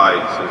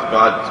rabbis as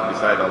gods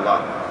beside Allah.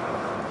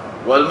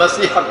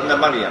 وَالْمَسِيحَ ابْنَ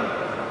مَرْيَمَ.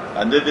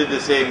 And they did the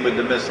same with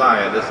the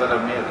Messiah, the son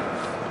of Mary.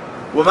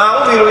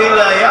 وَمَا أُمِرُوا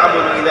إِلَّا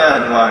يَعْبُدُوا إِلَهًا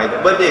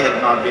وَاحِدًا. But they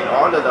had not been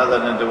ordered other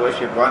than to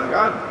worship one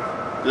God.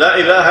 لَا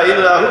إِلَهَ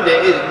إِلَّا هُ.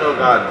 There is no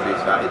God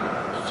beside him.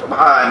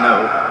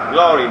 Subhanahu.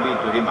 Glory be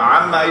to him.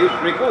 عَمَّا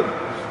يُشْرِكُونَ.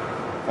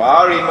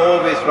 Far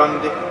removed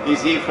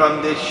is he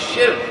from this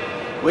shirk.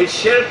 Which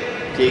shirk?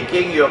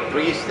 Taking your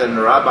priests and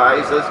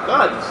rabbis as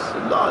gods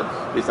and lords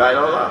beside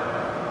Allah.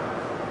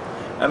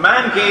 A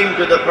man came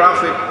to the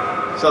Prophet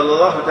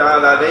sallallahu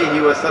ta'ala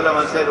alayhi wa sallam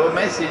and said, O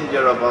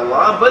Messenger of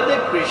Allah, but the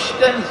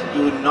Christians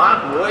do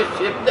not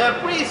worship their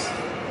priests,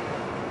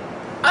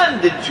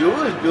 and the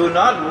Jews do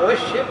not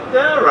worship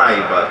their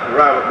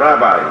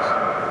rabbis.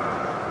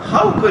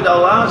 How could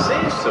Allah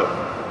say so?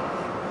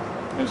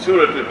 In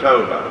Surah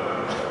Tawbah.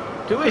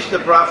 To which the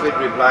Prophet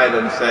replied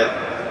and said,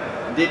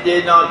 did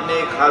they not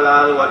make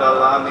halal what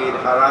Allah made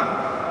haram?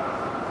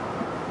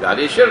 That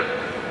is shirk.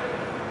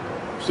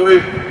 So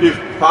if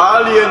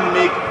Parliament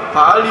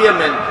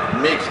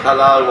makes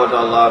halal what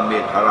Allah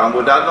made haram,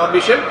 would that not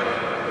be shirk?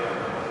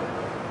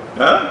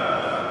 Huh?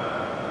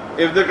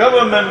 If the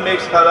government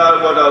makes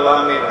halal what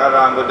Allah made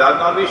haram, would that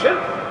not be shirk?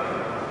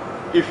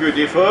 If you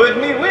differ with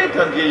me, wait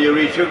until you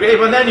reach your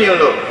grave and then you'll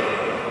know.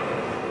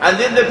 And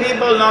did the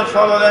people not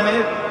follow them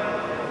in it?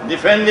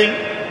 Defending,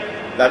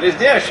 that is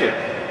their shirk.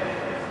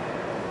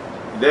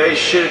 There is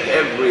shirk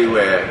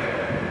everywhere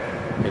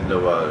in the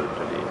world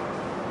today.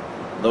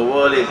 The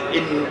world is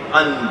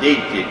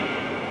inundated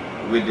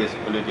with this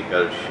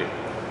political shirk.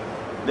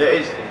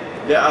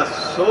 There are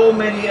so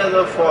many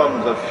other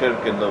forms of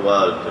shirk in the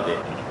world today.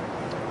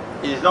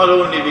 It is not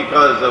only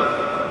because of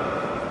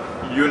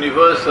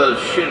universal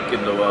shirk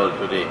in the world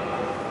today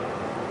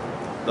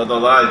that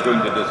Allah is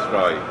going to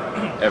destroy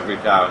every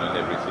town and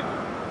every city.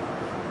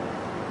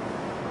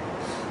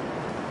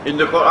 In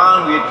the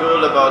Qur'an we are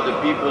told about the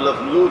people of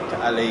Lut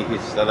alayhi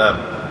salam,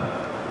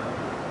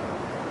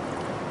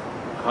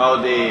 how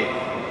they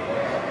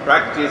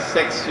practice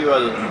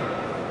sexual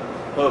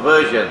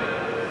perversion,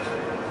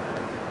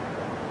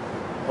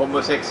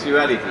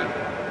 homosexuality.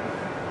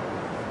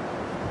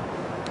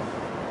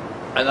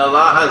 And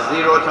Allah has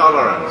zero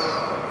tolerance.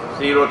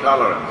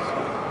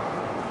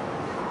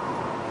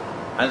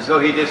 And so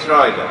He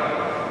destroyed them,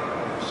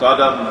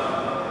 Sodom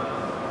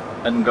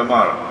and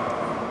Gomorrah.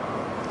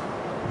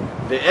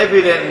 The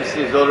evidence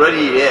is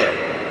already here,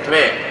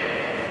 clear,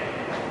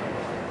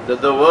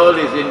 that the world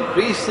is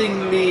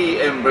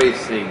increasingly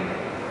embracing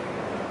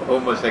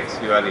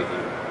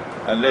homosexuality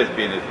and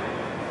lesbianism.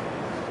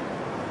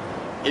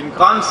 In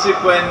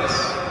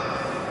consequence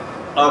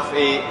of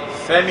a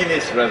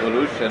feminist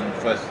revolution,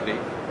 firstly,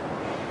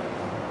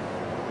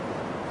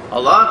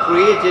 Allah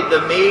created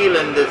the male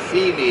and the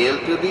female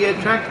to be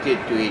attracted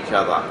to each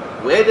other.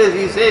 Where does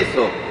He say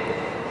so?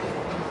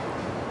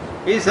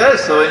 He says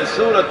so in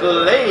Surah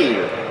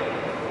Al-Layl.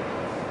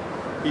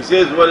 He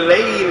says,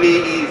 وَاللَّيْلِ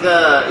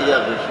إِذَا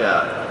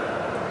يَغْشَى,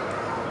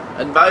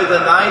 and by the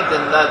night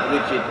and that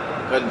which it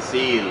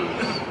conceals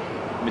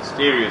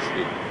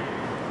mysteriously,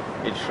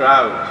 it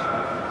shrouds.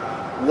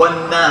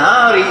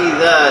 وَالنَّهَارِ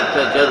إِذَا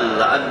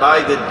تَجَلَّى, and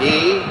by the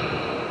day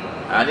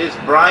and its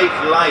bright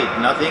light,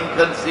 nothing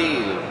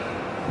concealed.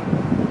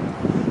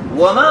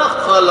 وَمَا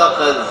خَلَقَ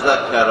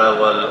الذَّكَرَ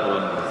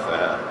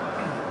وَالْأُنثَى,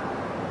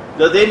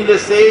 that in the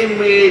same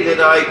way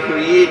that I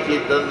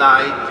created the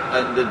night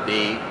and the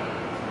day,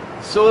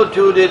 so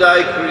too did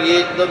I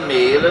create the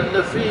male and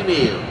the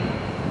female.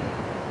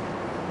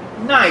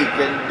 Night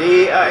and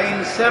day are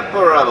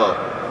inseparable.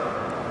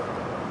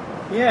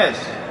 Yes.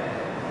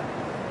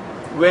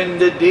 When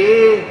the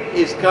day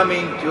is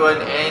coming to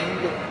an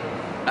end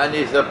and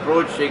is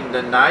approaching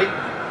the night,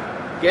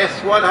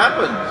 guess what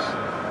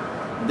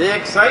happens? The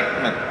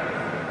excitement,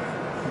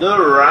 the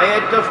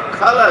riot of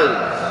colors,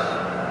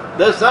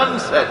 the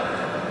sunset,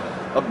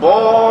 a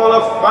ball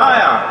of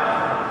fire,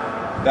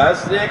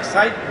 that's the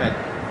excitement.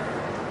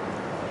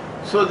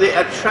 So the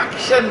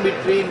attraction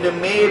between the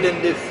male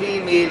and the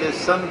female is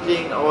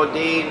something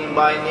ordained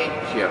by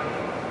nature.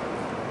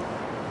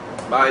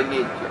 By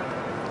nature.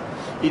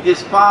 It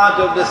is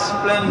part of the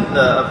splendor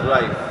of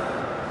life,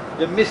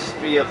 the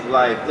mystery of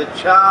life, the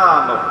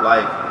charm of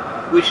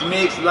life, which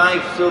makes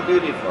life so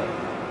beautiful.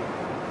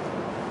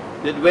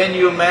 That when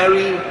you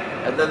marry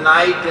and the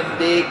night and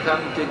day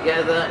come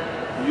together,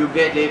 you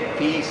get a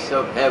piece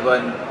of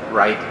heaven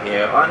right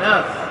here on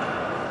earth.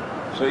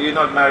 So you're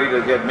not married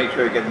as yet, make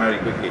sure you get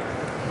married quickly.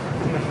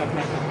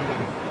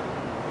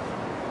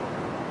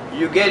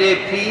 You get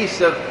a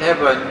piece of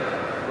heaven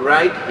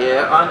right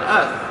here on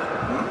earth.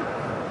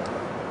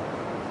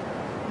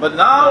 But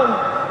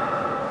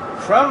now,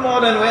 from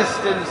modern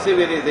Western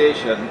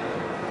civilization,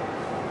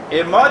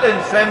 a modern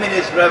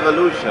feminist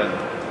revolution,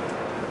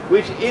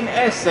 which in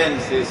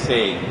essence is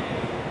saying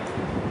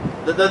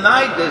that the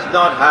night does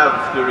not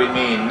have to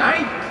remain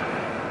night.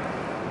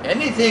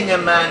 Anything a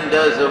man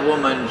does, a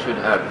woman should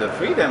have the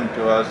freedom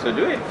to also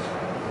do it.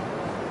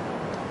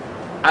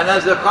 And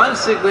as a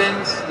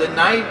consequence, the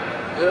night,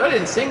 well,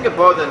 in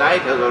Singapore the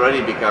night has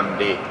already become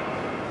day.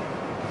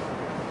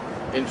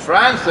 In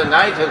France the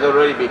night has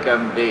already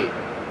become day.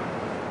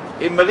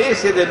 In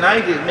Malaysia the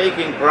night is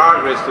making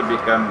progress to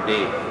become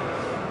day.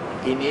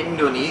 In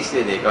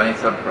Indonesia they're having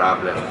some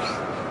problems.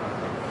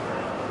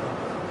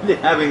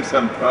 They're having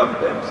some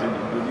problems in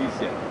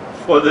Indonesia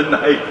for the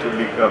night to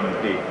become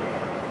day.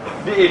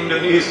 The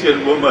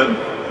Indonesian woman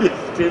is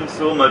still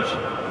so much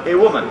a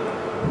woman.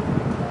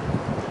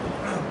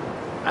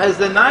 As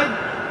the night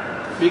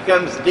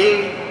becomes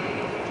day,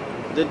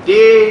 the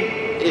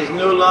day is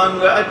no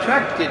longer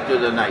attracted to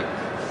the night.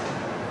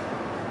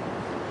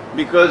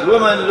 Because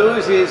woman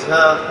loses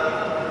her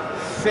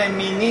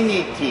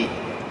femininity.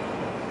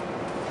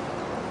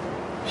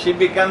 She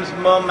becomes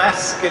more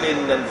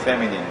masculine than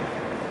feminine.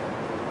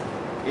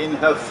 In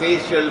her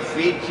facial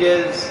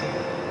features,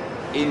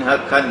 in her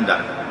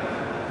conduct.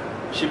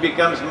 She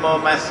becomes more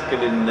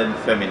masculine than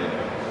feminine.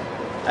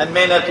 And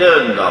men are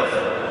turned off.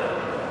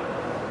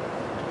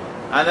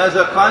 And as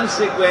a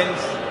consequence,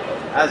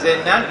 as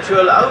a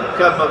natural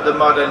outcome of the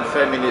modern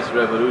feminist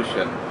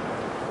revolution,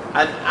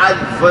 an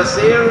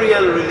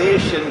adversarial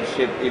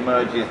relationship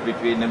emerges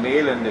between the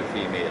male and the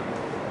female.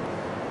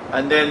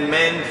 And then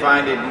men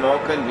find it more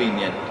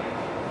convenient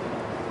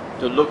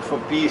to look for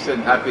peace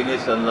and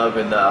happiness and love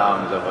in the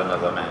arms of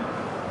another man.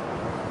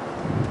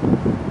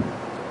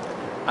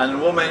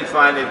 And women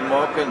find it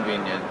more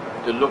convenient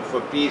to look for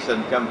peace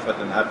and comfort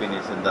and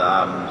happiness in the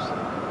arms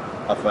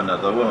of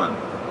another woman.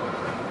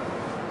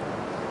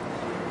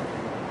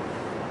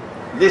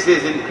 This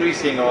is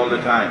increasing all the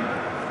time.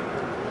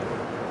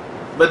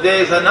 But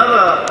there is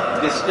another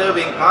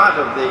disturbing part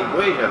of the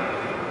equation,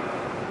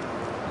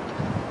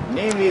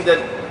 namely that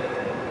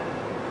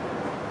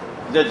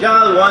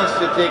Dajjal wants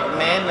to take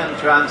men and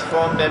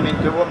transform them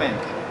into women.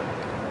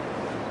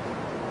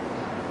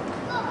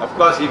 Of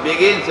course, he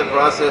begins the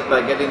process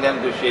by getting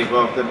them to shave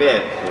off the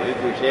beard. So if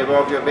you shave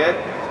off your beard,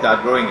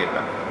 start growing it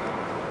back.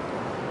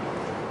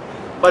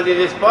 But it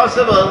is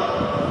possible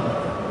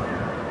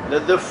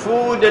that the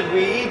food that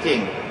we're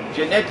eating,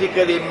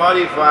 genetically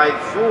modified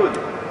food,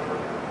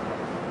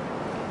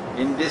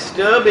 in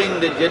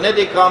disturbing the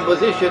genetic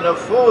composition of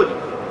food,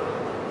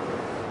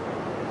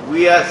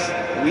 we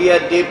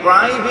are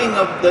depriving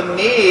of the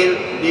male,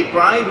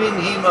 depriving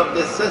him of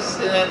the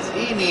sustenance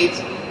he needs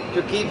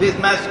to keep his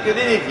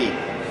masculinity.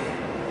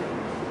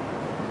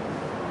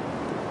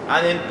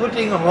 And in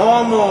putting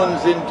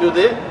hormones into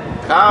the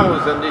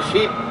cows and the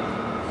sheep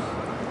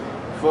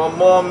for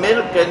more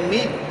milk and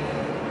meat,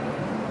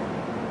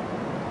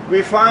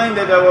 we find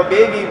that our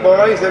baby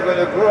boys are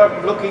going to grow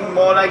up looking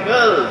more like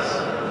girls,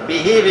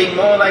 behaving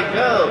more like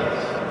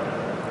girls.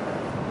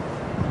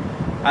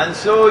 And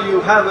so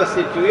you have a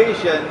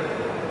situation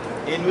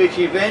in which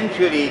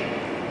eventually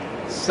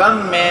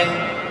some men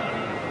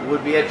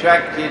would be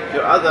attracted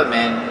to other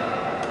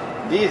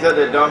men. These are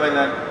the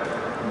dominant,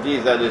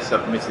 these are the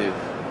submissive.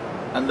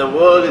 And the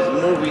world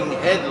is moving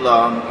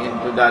headlong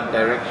into that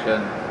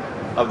direction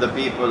of the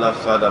people of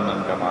Sodom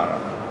and Gomorrah.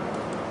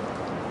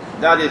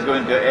 That is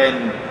going to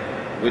end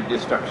with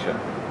destruction.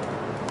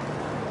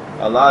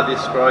 Allah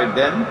destroyed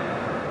them,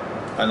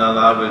 and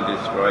Allah will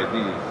destroy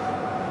these.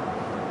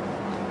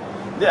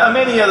 There are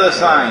many other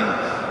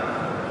signs.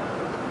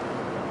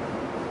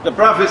 The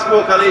Prophet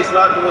spoke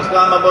ﷺ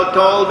about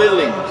tall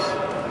buildings,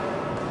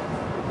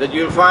 that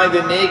you'll find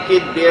the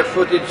naked,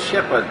 barefooted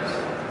shepherds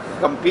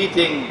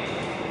competing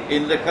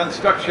in the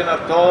construction of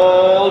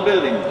tall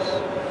buildings.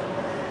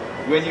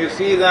 When you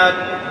see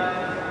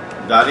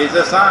that, that is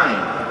a sign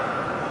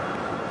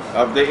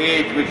of the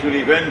age which will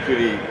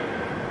eventually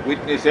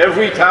witness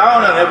every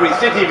town and every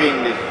city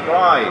being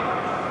destroyed.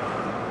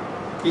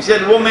 He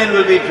said women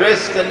will be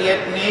dressed and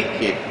yet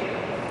naked.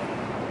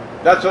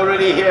 That's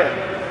already here.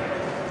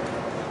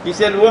 He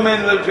said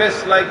women will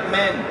dress like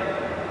men.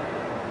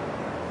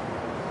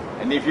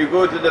 And if you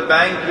go to the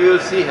bank, you'll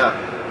see her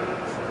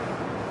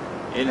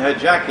in her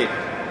jacket.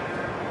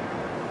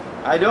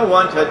 I don't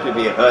want her to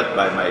be hurt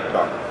by my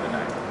talk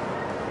tonight.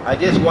 I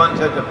just want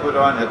her to put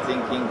on her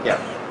thinking cap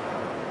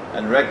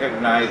and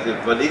recognize the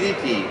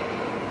validity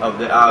of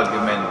the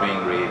argument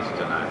being raised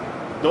tonight.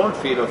 Don't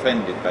feel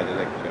offended by the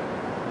lecture.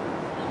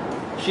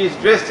 She's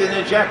dressed in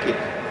a jacket.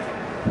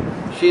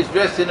 She's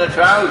dressed in her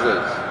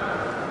trousers.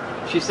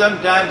 She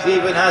sometimes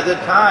even has a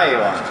tie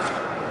on.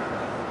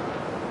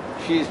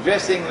 She's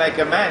dressing like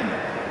a man.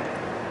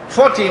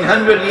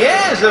 1400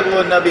 years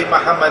ago, Nabi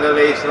Muhammad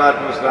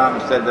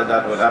ﷺ said that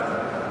that would happen.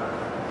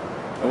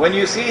 And when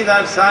you see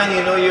that sign,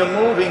 you know you're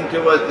moving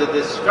towards the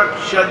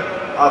destruction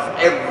of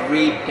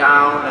every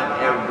town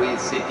and every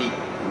city.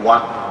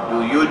 What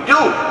do you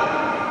do?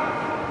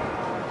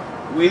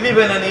 We live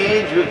in an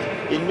age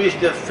in which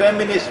the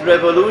feminist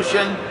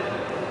revolution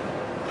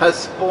has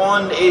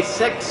spawned a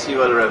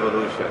sexual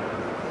revolution,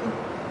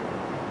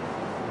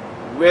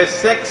 where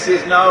sex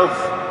is now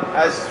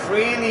as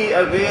freely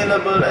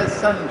available as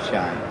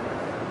sunshine.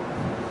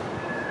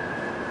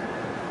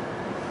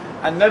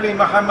 And Nabi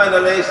Muhammad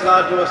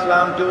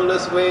ﷺ told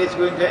us where it's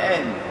going to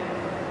end.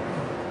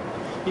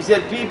 He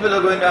said people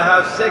are going to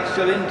have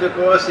sexual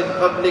intercourse in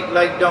public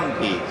like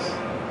donkeys.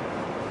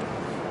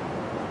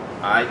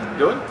 I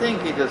don't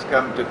think it has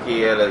come to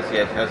KL as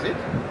yet, has it?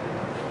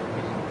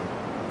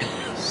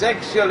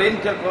 Sexual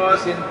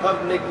intercourse in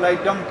public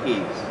like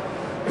donkeys.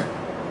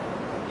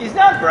 Is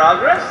that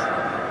progress?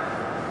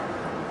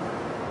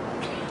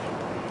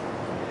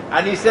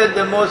 And he said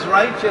the most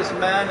righteous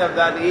man of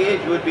that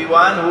age would be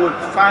one who would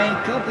find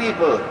two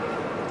people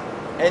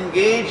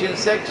engaged in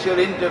sexual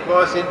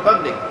intercourse in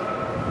public.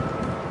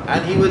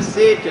 And he would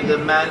say to the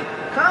man,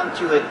 can't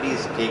you at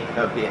least take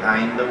her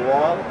behind the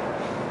wall?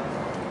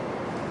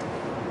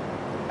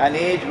 An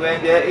age where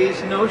there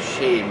is no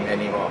shame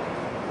anymore.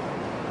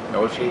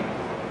 No shame.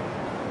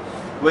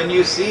 When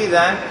you see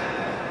that,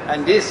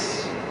 and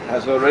this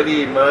has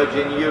already emerged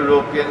in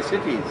European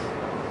cities,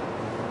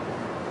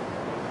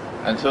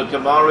 and so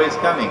tomorrow is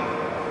coming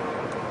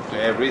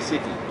to every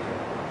city.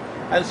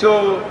 And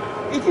so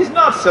it is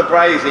not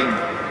surprising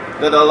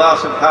that Allah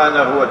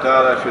subhanahu wa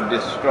ta'ala should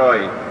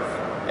destroy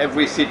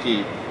every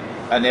city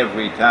and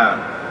every town.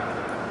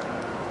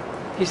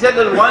 He said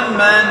that one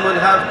man would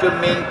have to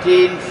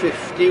maintain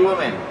 50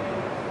 women.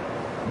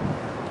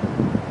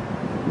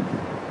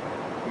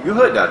 You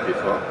heard that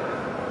before,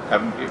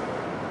 haven't you?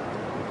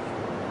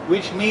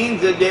 Which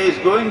means that there is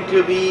going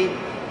to be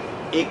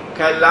a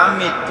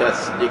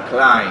calamitous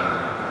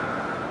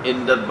decline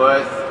in the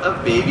birth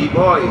of baby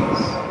boys.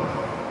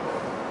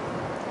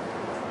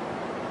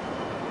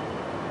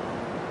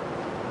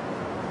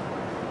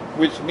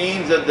 Which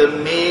means that the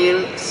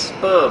male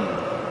sperm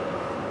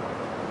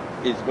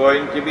is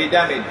going to be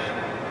damaged.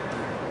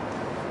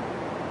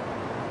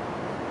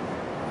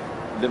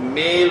 The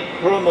male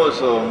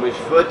chromosome which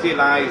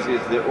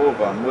fertilizes the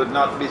ovum would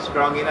not be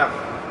strong enough.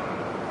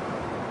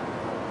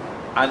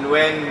 And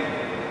when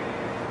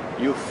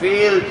you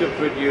fail to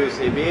produce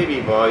a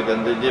baby boy,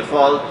 then the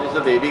default is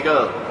a baby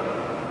girl.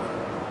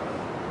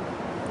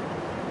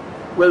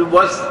 Well,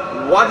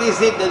 what is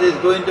it that is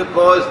going to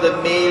cause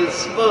the male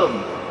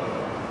sperm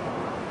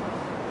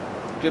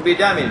to be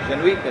damaged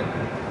and weakened?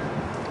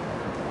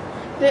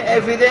 The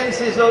evidence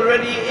is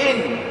already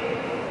in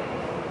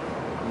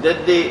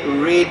that the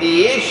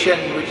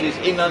radiation which is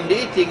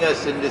inundating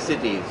us in the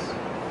cities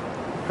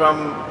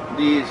from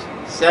these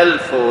cell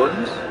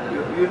phones,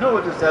 you know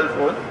what a cell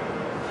phone?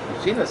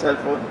 You've seen a cell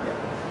phone?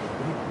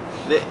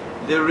 Yeah.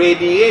 The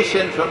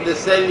radiation from the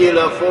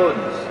cellular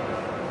phones,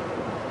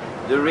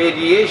 the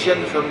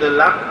radiation from the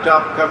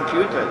laptop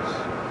computers,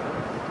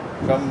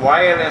 from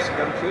wireless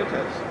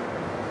computers,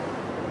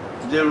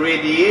 the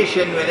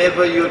radiation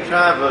whenever you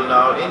travel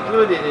now,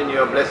 including in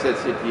your blessed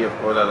city of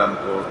Kuala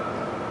Lumpur.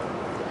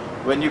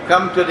 When you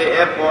come to the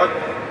airport,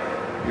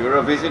 you're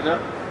a visitor,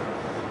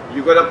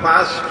 you've got to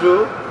pass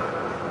through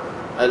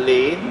a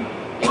lane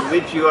in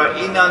which you are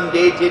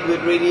inundated with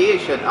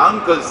radiation.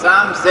 Uncle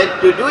Sam said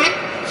to do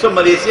it, So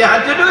Malaysia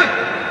had to do it.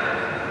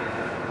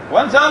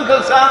 Once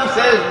Uncle Sam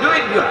says do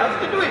it, you have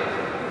to do it.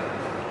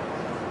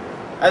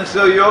 And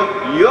so your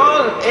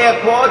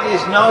airport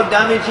is now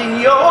damaging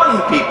your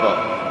own people.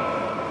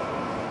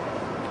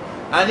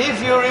 And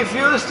if you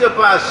refuse to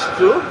pass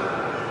through,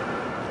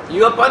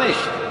 you are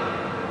punished.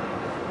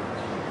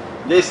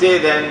 They say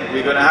then,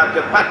 we're going to have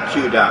to pat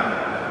you down.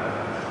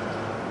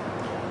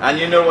 And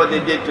you know what they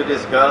did to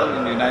this girl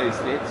in the United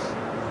States?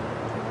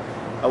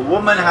 A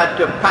woman had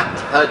to pat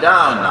her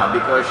down now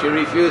because she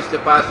refused to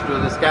pass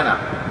through the scanner.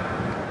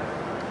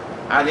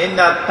 And in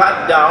that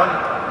pat down,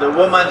 the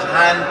woman's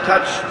hand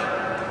touched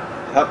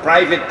her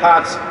private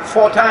parts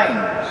 4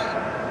 times.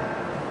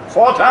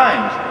 4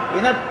 times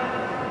in a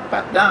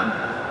pat down.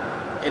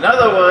 In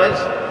other words,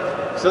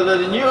 so that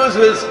the news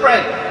will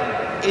spread,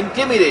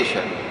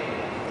 intimidation,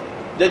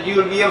 that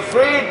you'll be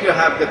afraid to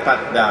have the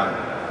pat down.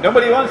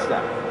 Nobody wants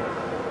that.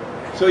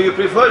 So you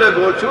prefer to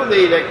go through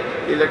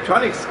the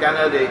electronic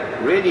scanner, the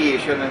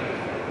radiation,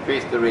 and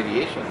face the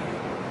radiation.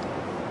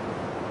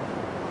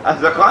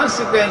 As a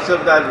consequence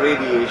of that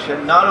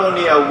radiation, not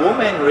only are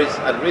women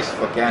at risk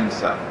for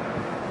cancer,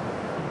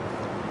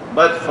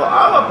 but for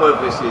our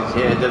purposes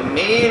here, the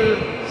male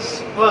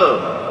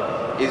sperm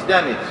is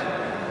damaged,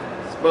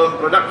 sperm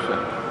production.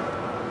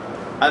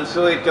 And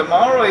so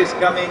tomorrow is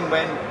coming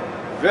when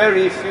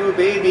very few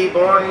baby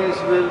boys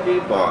will be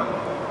born.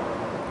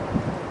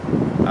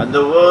 And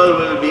the world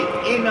will be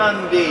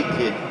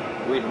inundated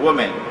with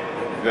women,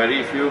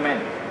 very few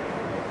men.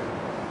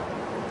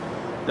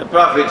 The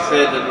Prophet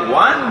said that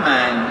one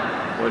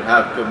man would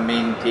have to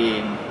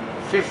maintain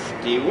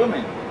 50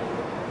 women.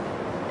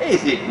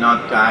 Is it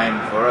not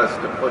time for us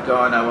to put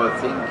on our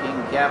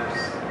thinking caps?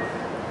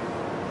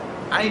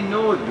 I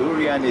know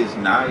durian is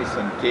nice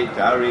and teh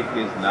tarik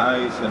is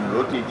nice and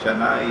roti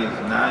canai is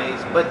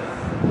nice, but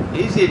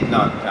is it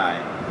not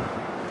time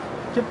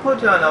to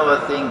put on our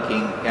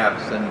thinking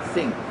caps and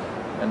think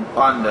and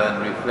ponder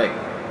and reflect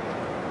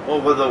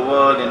over the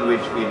world in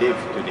which we live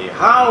today?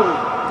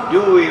 How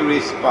do we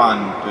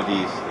respond to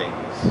these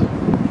things?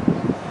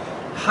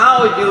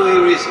 How do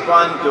we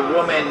respond to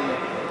women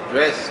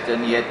dressed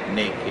and yet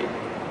naked?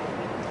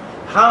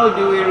 How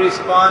do we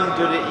respond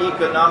to the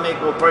economic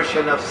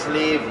oppression of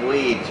slave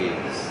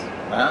wages?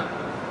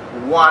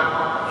 What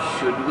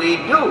should we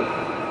do?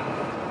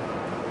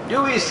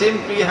 Do we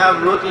simply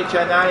have roti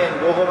canai and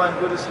go home and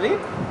go to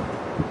sleep?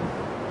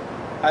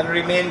 And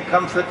remain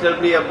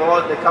comfortably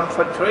aboard the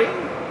comfort train?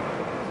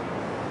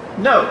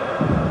 No.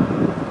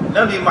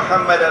 Nabi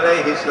Muhammad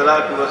alayhi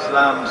salatu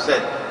wasalam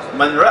said,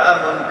 Man ra'a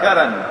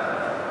munkaran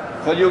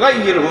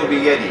falyughayyirhu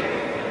biyadi.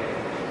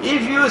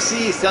 If you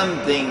see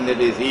something that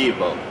is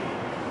evil,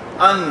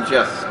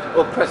 unjust,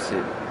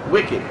 oppressive,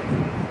 wicked,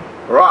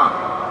 wrong,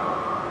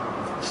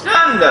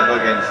 stand up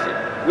against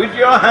it with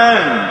your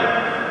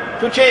hand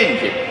to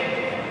change it.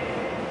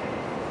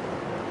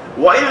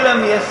 وَإِن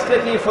لَمْ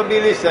يَسْتَطِعْ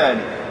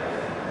فَبِلِسَانِهِ.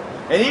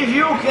 And if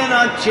you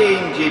cannot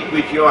change it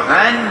with your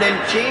hand, then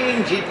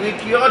change it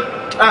with your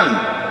tongue.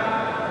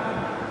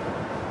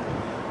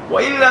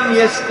 وَإِن لَمْ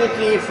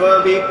يَسْتَطِعْ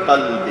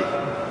فَبِقَلْبِهِ.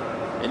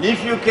 And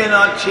if you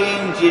cannot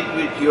change it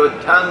with your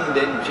tongue,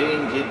 then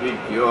change it with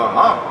your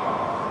heart.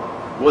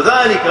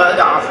 وَذَلِكَ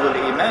أَضْعَفُ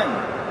الْإِيمَانِ.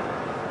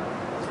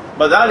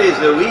 But that is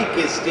the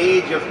weakest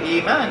stage of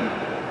Iman.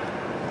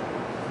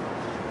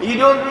 You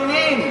don't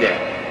remain there.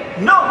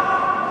 No.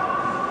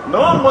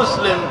 No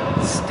Muslim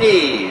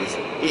stays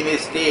in a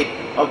state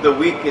of the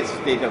weakest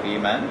state of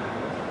Iman.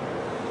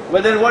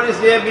 But then what is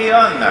there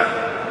beyond that?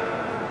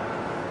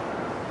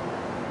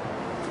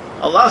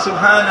 Allah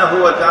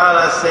subhanahu wa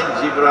ta'ala sent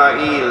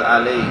Jibreel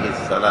alayhi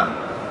salam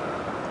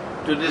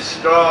to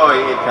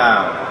destroy a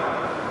town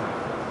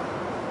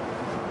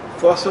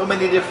for so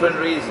many different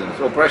reasons,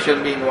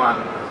 oppression being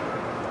one.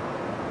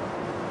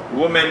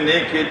 Women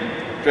naked,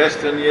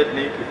 dressed and yet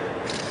naked.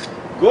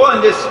 Go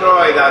and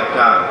destroy that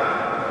town.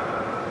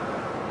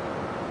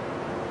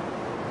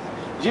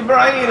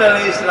 Jibreel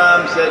alayhi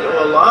salam said,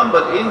 Oh Allah,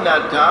 but in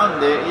that town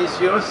there is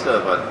your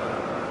servant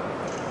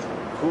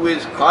who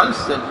is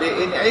constantly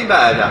in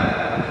ibadah.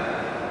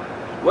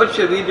 What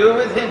shall we do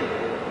with him?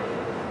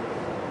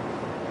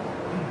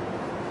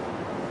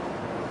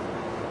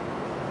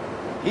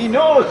 He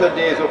knows that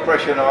there is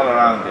oppression all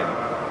around him.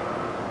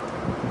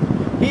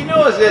 He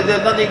knows that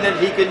there's nothing that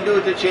he can do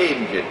to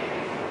change it.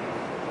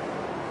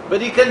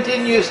 But he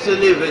continues to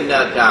live in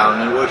that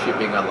town and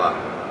worshipping Allah.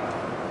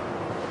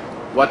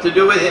 What to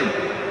do with him?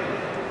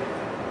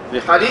 The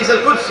Hadith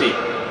al-Qudsi,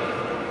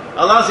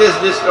 Allah says,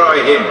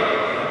 destroy him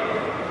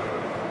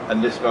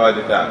and destroy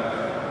the town.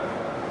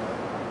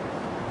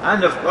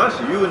 And of course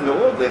you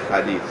know the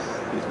Hadith.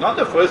 It's not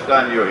the first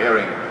time you're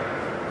hearing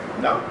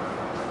it. No.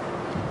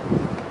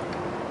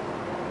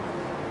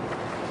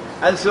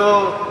 And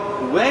so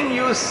when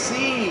you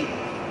see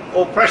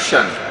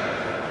oppression,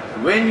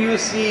 when you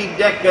see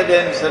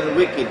decadence and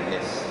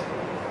wickedness,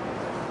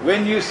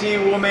 when you see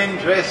women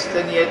dressed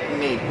and yet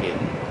naked,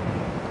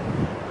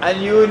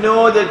 and you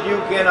know that you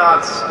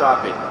cannot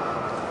stop it,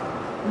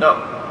 no,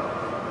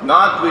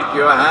 not with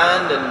your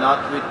hand and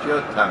not with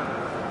your tongue,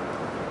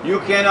 You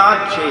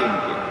cannot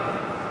change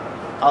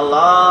it.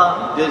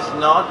 Allah does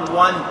not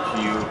want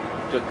you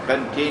to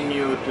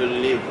continue to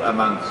live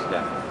amongst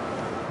them.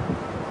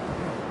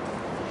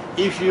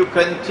 If you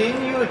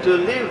continue to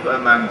live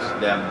amongst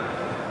them,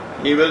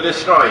 He will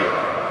destroy you.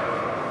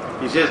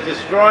 He says,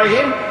 destroy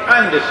him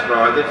and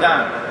destroy the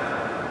town.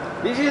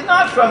 This is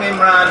not from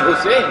Imran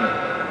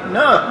Hosein.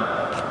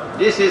 No.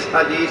 This is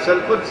Hadith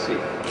al-Qudsi.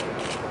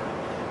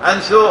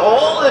 And so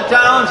all the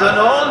towns and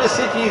all the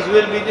cities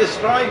will be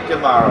destroyed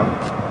tomorrow.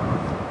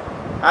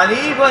 And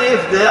even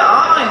if there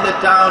are in the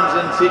towns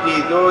and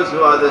cities those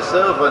who are the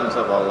servants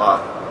of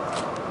Allah,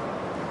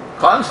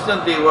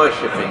 constantly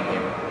worshipping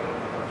Him,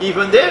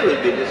 even they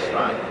will be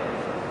destroyed.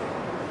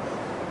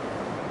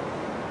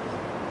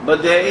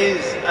 But there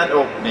is an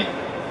opening.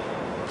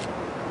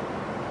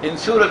 In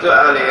Surah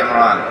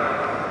Al-Imran,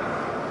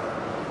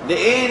 the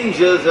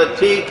angels are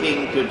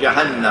taking to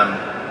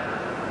Jahannam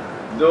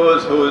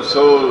those whose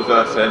souls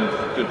are sent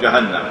to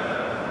Jahannam.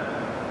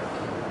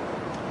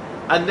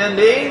 And then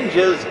the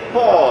angels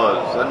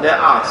pause and they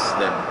ask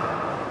them,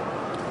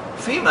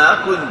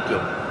 Fima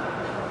kuntum?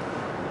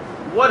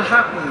 What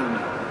happened?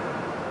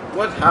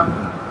 What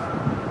happened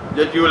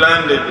that you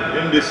landed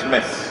in this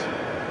mess?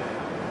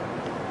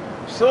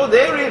 So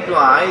they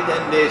replied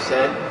and they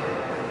said,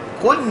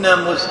 Kunna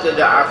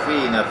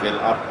mustada'afina fil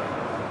ard.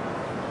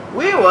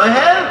 We were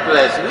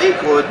helpless, we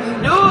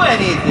couldn't do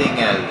anything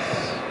else.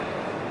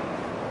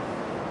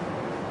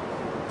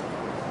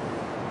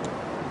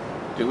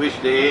 To which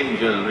the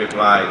angel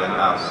replied and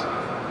asked,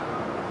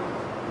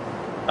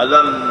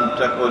 Alam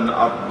takun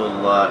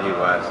ardullahi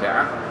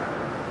wasi'ah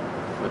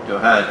wa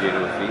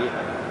tuhajiru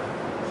fiha.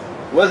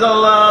 Was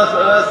Allah's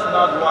earth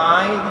not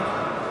wide,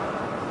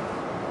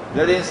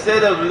 that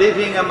instead of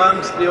living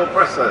amongst the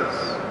oppressors,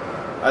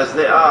 as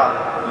they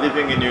are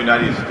living in the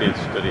United States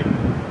today,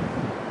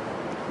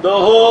 the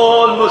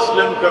whole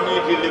Muslim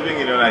community living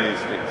in the United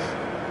States,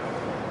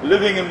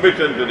 living in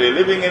Britain today,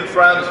 living in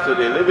France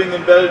today, living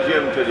in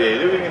Belgium today,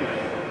 living in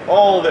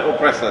all the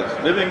oppressors,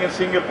 living in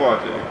Singapore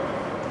today.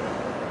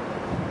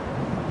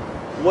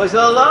 Was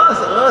Allah's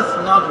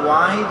earth not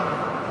wide,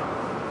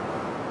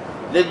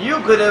 that you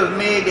could have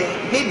made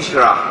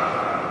hijrah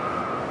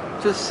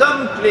to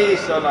some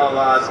place on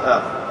Allah's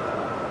earth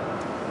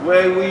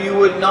where you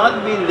would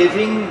not be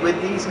living with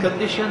these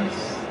conditions?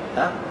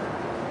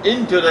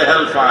 Into the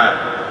hellfire.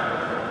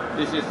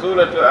 This is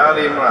Surah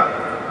Al-Imran.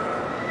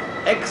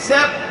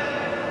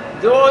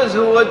 Except those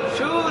who were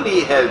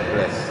truly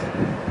helpless.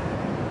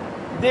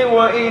 They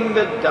were in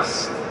the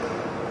dust.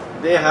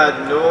 They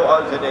had no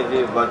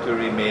alternative but to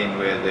remain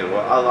where they were.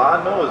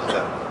 Allah knows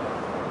them.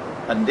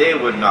 And they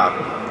would not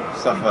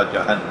suffer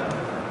Jahannam.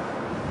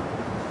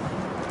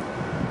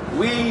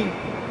 We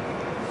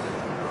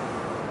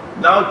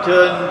now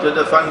turn to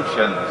the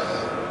functions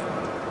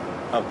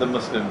of the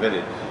Muslim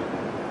village.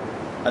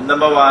 And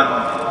number one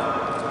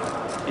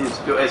is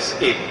to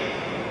escape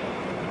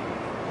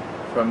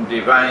from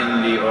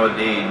divinely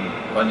ordained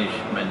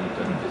punishment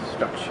and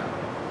destruction,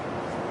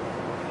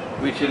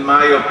 which in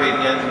my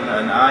opinion,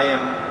 and I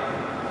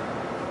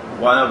am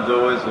one of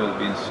those who have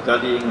been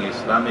studying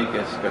Islamic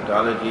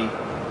eschatology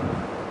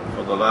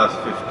for the last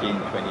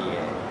 15-20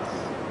 years.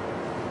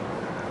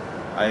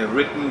 I have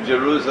written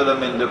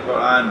Jerusalem in the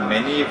Qur'an.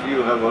 Many of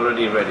you have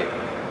already read it.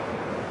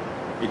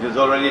 It is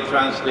already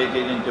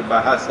translated into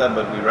Bahasa,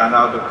 but we ran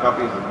out of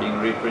copies of being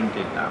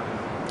reprinted now.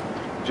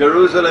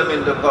 Jerusalem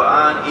in the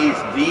Qur'an is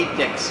the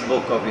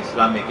textbook of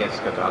Islamic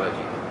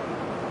eschatology.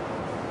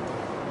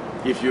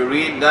 If you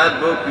read that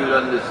book, you'll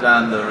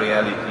understand the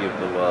reality of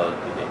the world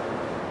today.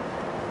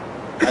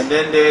 And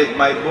then there is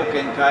my book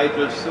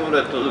entitled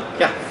Surah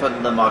Al-Kahf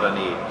and the Modern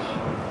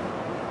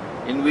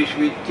Age, in which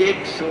we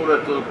take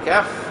Surah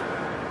Al-Kahf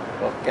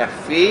or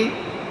Kahfi,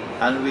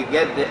 and we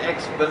get the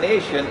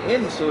explanation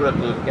in Surah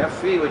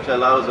Al-Kahfi which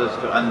allows us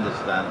to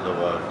understand the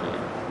world today.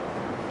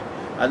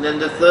 And then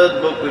the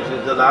third book, which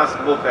is the last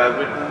book I've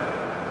written,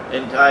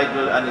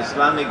 entitled An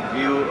Islamic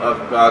View of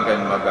Gog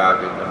and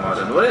Magog in the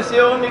Modern. Well, it's the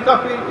only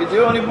copy, it's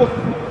the only book.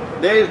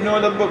 There is no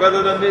other book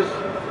other than this.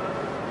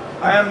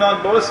 I am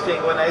not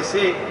boasting when I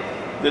say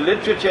the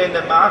literature in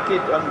the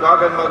market on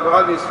Gog and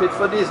Magog is fit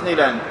for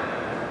Disneyland.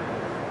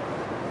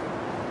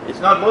 It's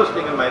not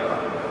boasting on my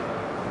part.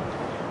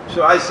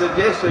 So I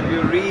suggest that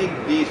you read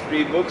these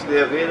three books.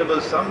 They're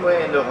available somewhere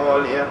in the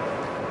hall here.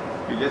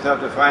 You just have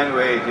to find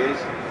where it is.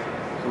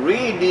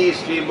 Read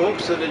these three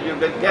books so that you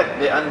can get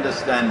the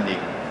understanding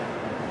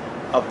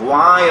of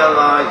why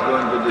Allah is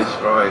going to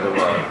destroy the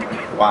world.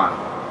 Why?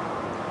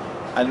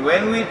 And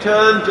when we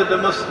turn to the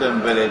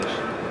Muslim village,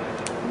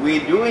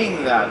 we're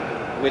doing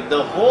that with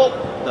the hope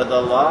that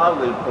Allah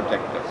will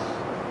protect us.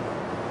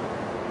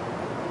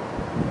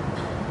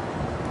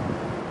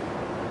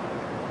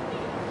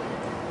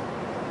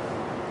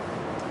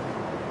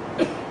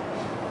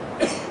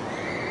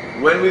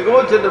 When we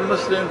go to the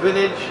Muslim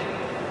village,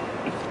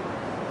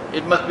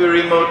 it must be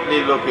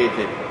remotely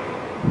located.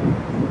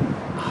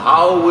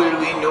 How will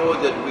we know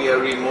that we are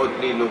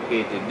remotely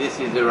located? This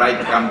is the right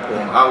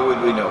kampung. How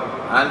will we know?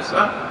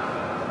 Answer?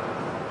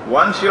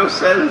 Once your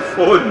cell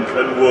phone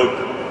can work,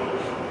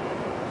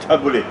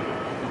 tabule.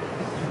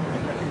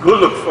 Go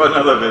look for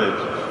another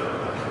village.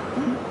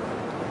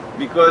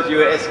 Because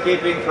you are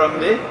escaping from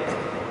the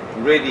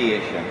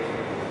radiation.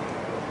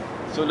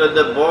 So that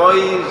the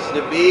boys,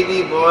 the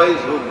baby boys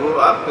who grow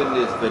up in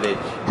this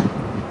village,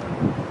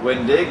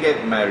 when they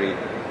get married,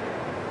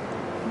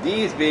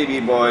 these baby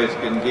boys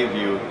can give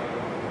you,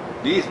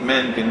 these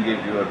men can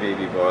give you a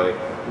baby boy.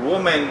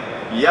 Women,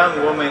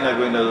 young women are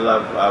going to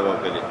love our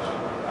village,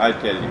 I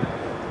tell you.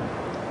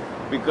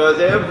 Because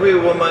every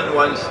woman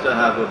wants to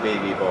have a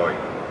baby boy.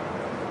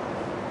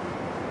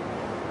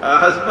 A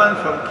husband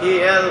from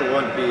KL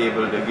won't be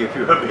able to give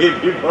you a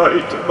baby boy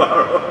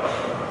tomorrow.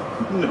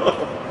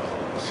 No.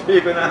 So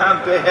you're going to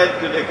have to head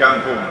to the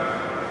kampung,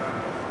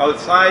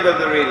 outside of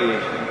the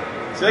radiation.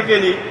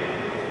 Secondly,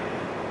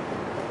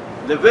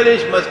 the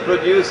village must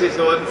produce its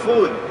own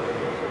food.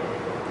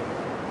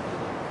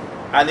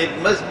 And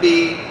it must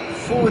be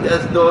food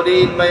as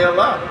ordained by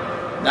Allah,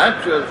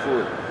 natural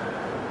food.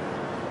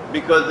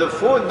 Because the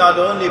food not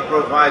only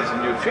provides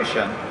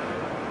nutrition,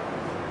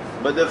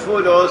 but the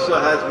food also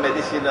has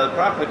medicinal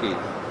properties.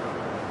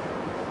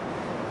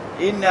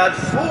 In that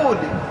food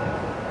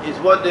is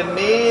what the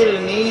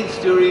male needs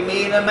to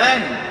remain a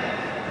man.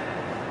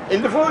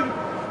 In the food.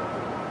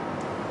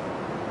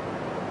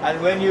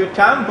 And when you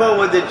tamper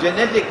with the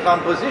genetic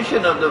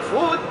composition of the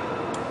food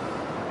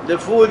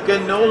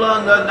can no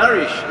longer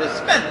nourish the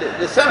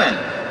semen,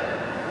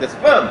 the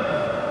sperm.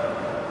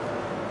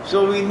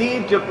 So we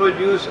need to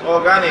produce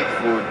organic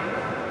food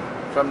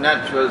from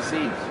natural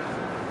seeds.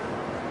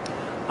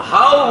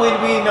 How will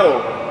we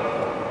know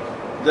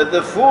that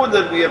the food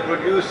that we are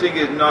producing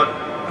is not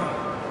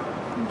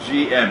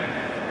GM,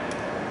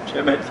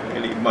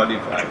 genetically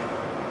modified?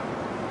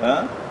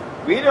 Huh?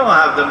 We don't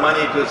have the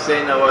money to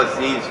send our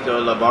seeds to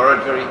a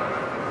laboratory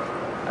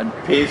and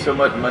pay so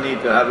much money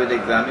to have it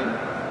examined.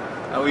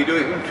 And we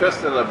don't even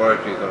trust the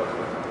laboratories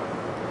also.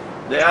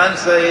 The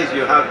answer is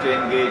you have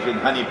to engage in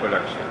honey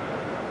production.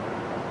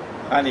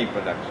 Honey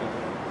production.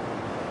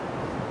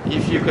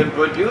 If you can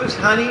produce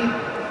honey,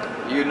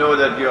 you know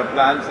that your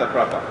plants are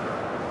proper.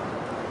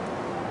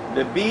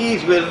 The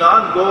bees will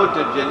not go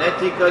to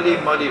genetically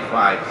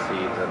modified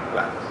seeds and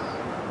plants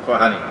for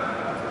honey.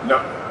 No.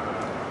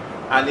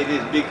 And it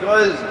is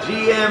because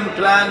GM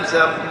plants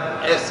are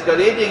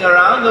escalating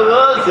around the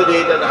world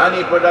today that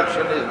honey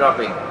production is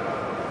dropping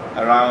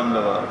around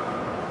the world.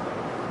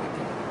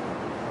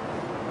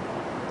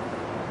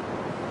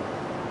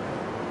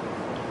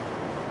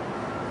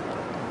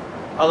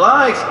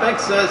 Allah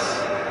expects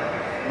us,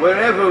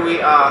 wherever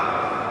we are,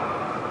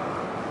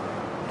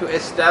 to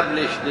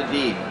establish the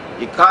deen,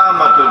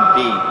 iqamatul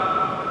deen.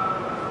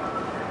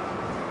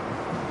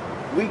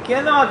 We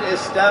cannot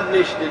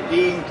establish the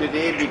deen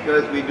today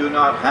because we do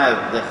not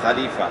have the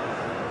Khalifa.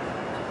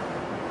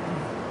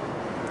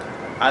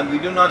 And we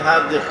do not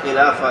have the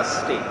Khilafah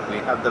state, we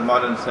have the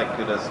modern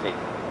secular state.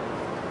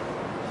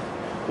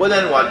 Well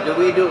then what do?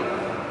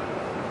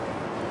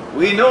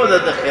 We know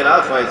that the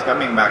Khilafah is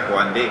coming back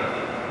one day.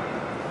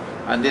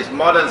 And this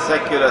modern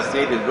secular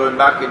state is going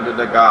back into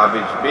the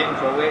garbage bin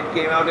from where it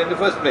came out in the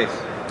first place.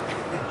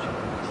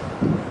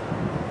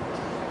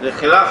 The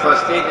Khilafah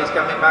state is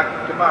coming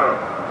back tomorrow.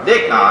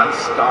 They can't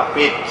stop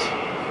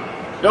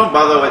it. Don't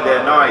bother with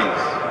their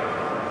noise.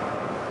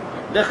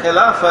 The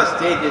Khilafah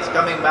state is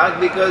coming back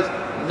because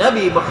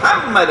Nabi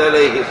Muhammad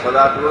alayhi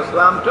salatu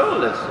wasalam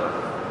told us so.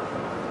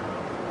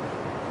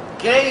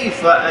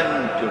 كيف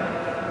أنتم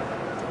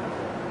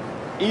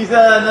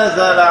إذا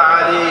نزل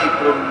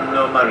عليكم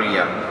ابن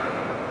مريم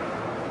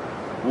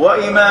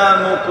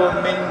وإمامكم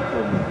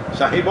منكم.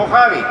 Sahih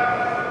Bukhari.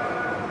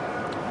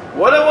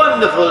 What a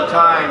wonderful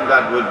time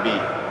that would be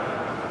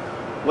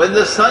when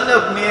the son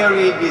of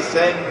Mary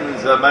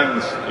descends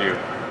amongst you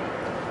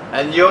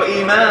and your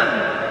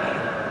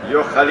Imam,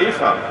 your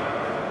Khalifa,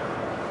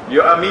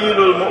 your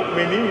Amirul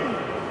Mu'mineen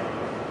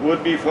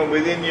would be from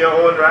within your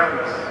own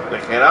ranks. The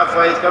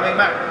Khilafah is coming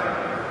back.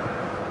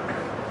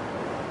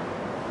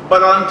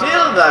 But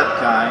until that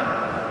time,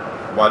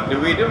 what do?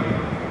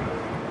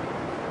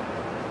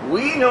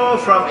 We know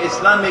from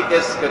Islamic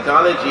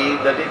eschatology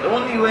that it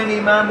only when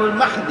Imam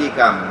al-Mahdi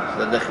comes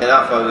that the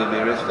Khilafah will be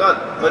restored.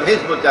 But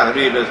Hizb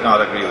ut-Tahrir does not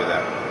agree with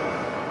that.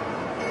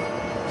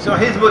 So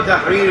Hizb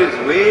ut-Tahrir is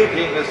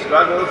waging a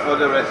struggle for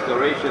the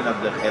restoration of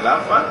the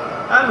Khilafah,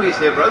 and we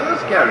say, brothers,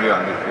 carry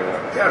on if you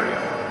want, carry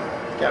on.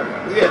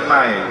 We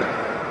admire you.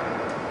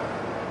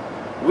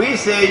 We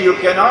say you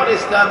cannot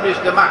establish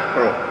the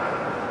macro.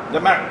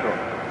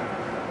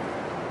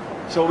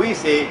 So we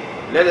say,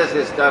 let us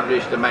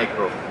establish the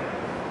micro.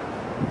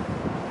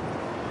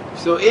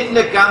 So in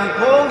the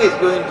kampung is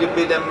going to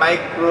be the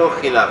micro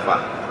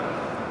khilafah.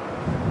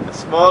 A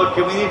small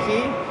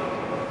community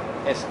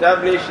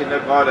established in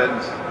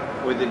accordance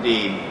with the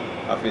deen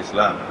of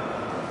Islam.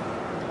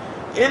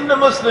 In the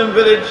Muslim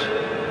village,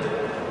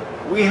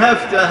 we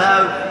have to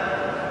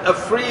have a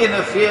free and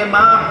a fair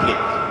market.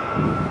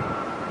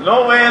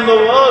 Nowhere in the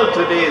world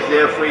today is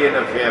there a free and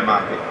a fair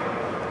market.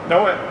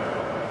 Nowhere.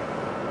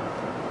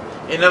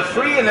 In a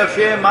free and a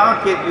fair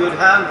market, you'd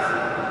have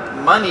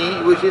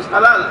money which is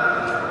halal.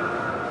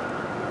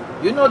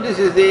 You know this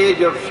is the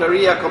age of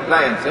Sharia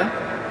compliance, eh?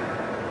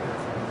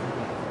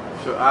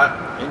 So our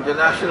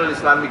International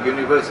Islamic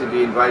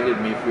University invited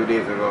me a few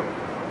days ago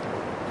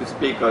to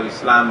speak on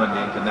Islam and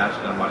the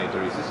international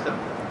monetary system.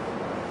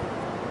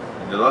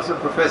 And there are lots of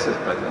professors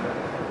present.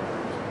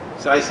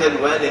 So I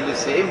said, well, in the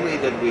same way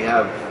that we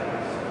have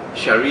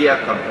Sharia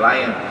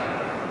compliant,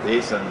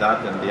 this and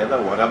that and the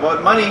other, what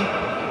about money?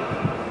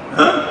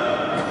 Huh?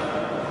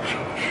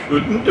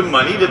 Shouldn't the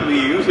money that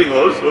we're using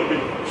also be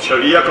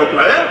Sharia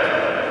compliant?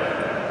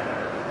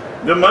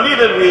 The money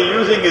that we're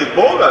using is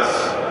bogus.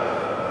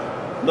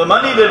 The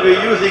money that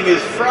we're using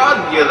is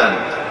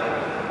fraudulent.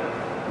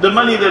 The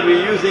money that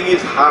we're using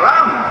is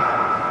haram.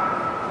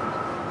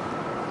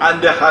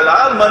 And the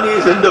halal money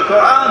is in the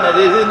Qur'an, it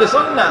is in the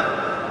Sunnah.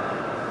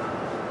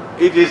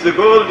 It is the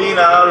gold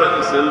dinar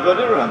and the silver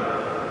dirham.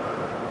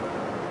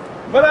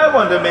 But I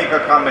want to make a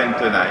comment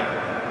tonight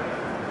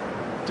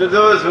to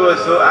those who are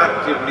so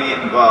actively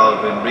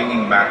involved in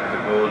bringing back the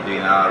gold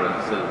dinar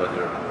and silver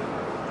dirham.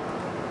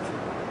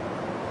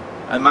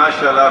 And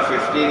mashallah,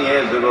 15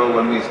 years ago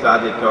when we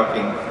started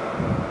talking,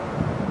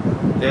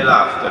 they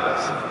laughed at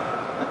us.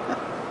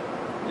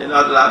 They're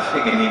not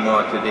laughing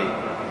anymore today.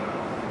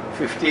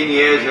 15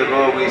 years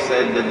ago we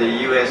said that the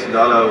US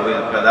dollar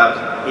will collapse.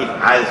 It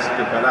has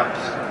to collapse.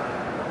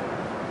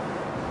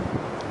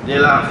 They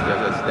laughed at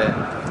us then.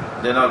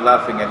 They're not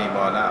laughing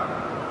anymore now.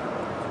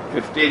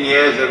 15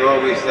 years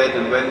ago we said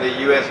that when the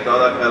US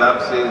dollar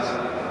collapses,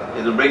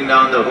 it'll bring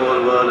down the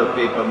whole world of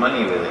paper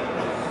money with it.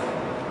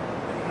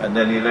 And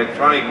then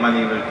electronic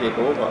money will take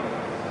over.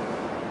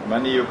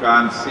 Money you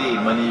can't see,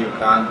 money you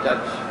can't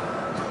touch.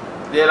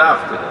 They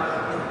laughed at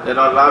us. They're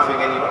not laughing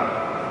anymore.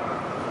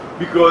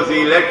 Because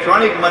the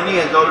electronic money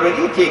has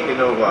already taken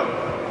over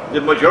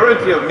the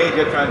majority of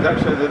major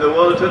transactions in the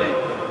world today.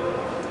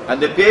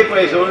 And the paper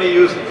is only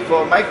used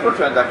for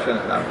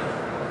microtransactions now.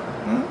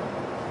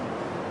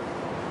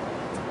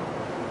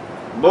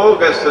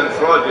 Bogus and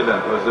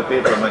fraudulent was the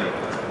paper money.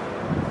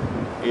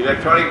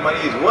 Electronic money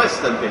is worse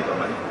than paper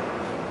money.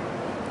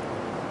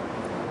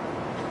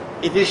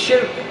 It is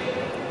shirk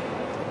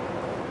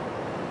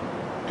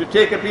to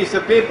take a piece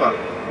of paper.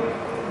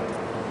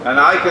 And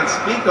I can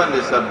speak on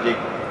this subject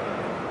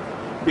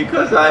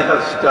because I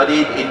have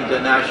studied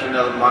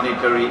international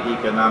monetary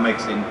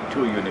economics in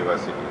 2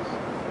 universities.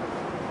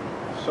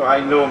 So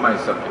I know my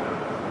subject.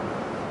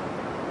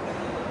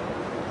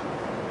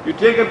 You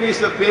take a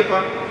piece of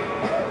paper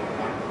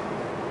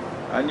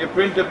and you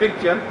print a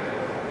picture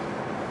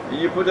and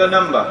you put a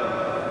number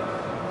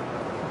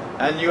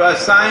and you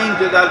assign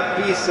to that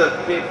piece of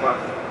paper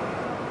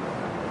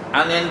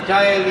an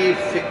entirely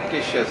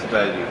fictitious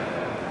value.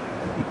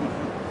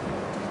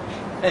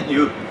 And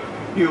you're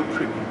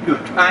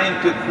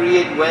trying to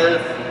create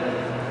wealth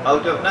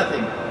out of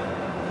nothing.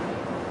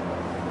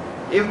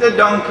 If the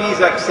donkeys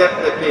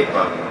accept the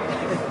paper,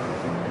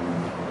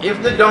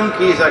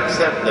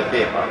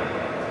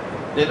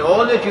 then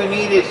all that you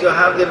need is to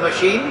have the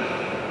machine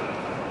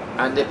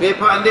and the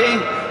paper and the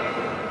ink.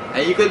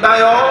 And you could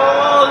buy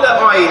all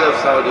the oil of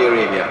Saudi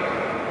Arabia.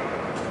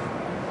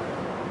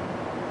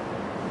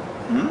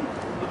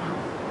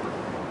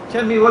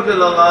 Tell me, what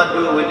will Allah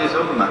do with this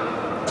ummah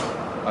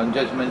on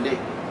Judgment Day?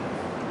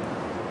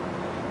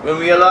 When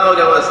we allowed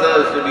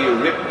ourselves to be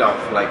ripped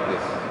off like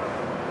this.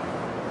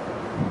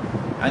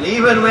 And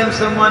even when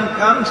someone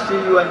comes to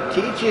you and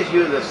teaches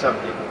you the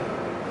subject,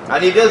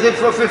 and he does it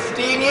for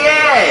 15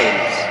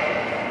 years,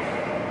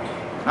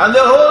 and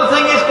the whole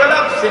thing is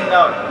collapsing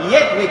now,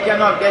 yet we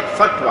cannot get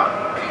fatwa.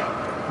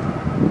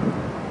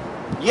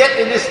 Yet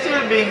it is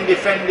still being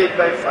defended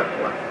by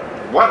fatwa.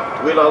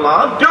 What will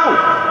Allah do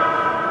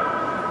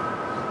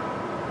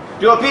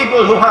to a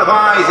people who have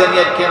eyes and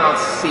yet cannot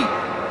see,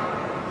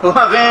 who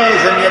have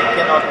ears and yet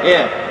cannot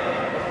hear,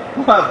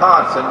 who have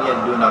hearts and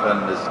yet do not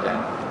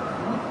understand?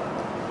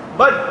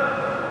 But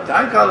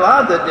thank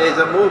Allah that there is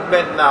a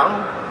movement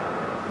now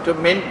to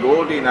mint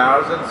gold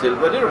dinars and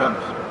silver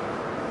dirhams.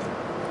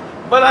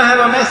 But I have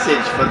a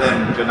message for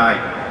them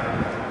tonight,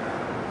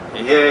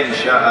 here in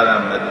Shah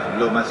Alam at the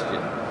Blue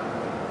Masjid.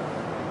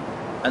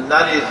 And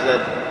that is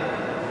that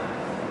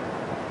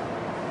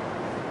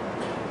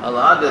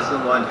Allah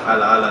doesn't want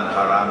halal and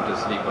haram to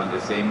sleep on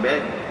the same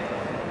bed.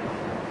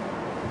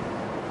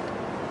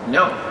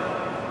 No.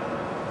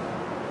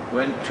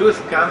 When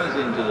truth comes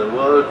into the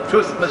world,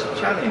 truth must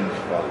challenge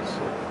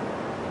falsehood.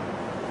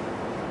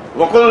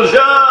 وَقُلْ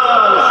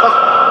جَاءَ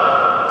الْحَقُّ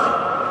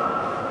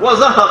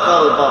وَزَهَقَ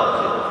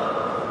الْبَاطِلُ.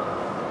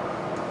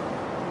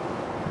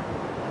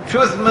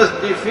 Truth must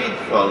defeat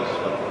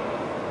falsehood.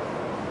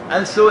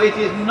 And so it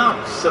is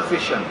not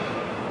sufficient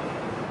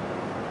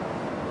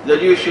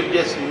that you should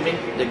just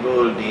mint the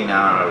gold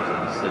dinars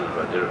and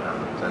silver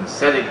dirhams and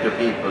sell it to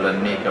people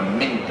and make a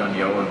mint on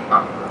your own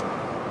pocket.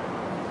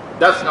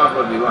 That's not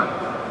what we want.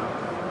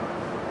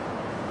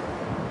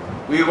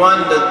 We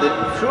want that the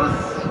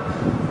truth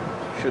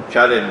should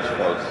challenge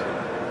falsehood.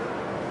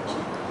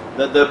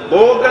 that the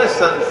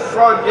bogus and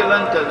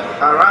fraudulent and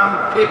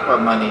haram paper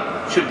money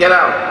should get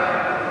out.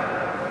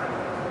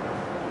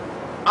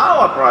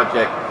 Our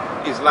project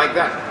is like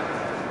that.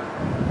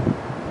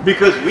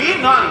 Because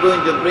we're not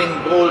going to bring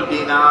gold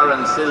dinar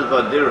and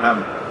silver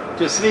dirham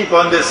to sleep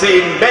on the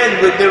same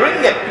bed with the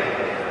ringgit.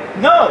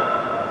 No.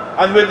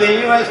 And with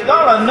the US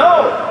dollar,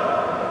 no.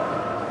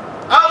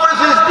 Ours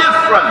is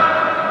different.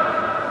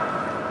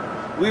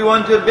 We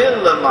want to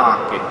build a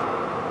market.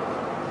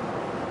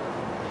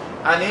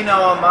 And in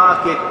our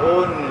market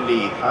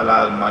only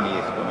halal money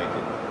is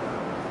permitted.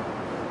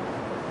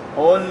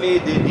 Only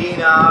the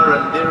dinar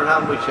and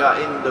dirham which are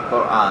in the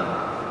Qur'an.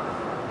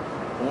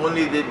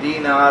 Only the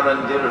dinar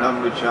and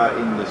dirham which are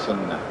in the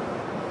Sunnah.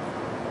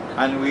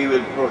 And we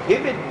will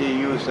prohibit the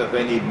use of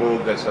any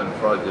bogus and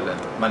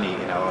fraudulent money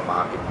in our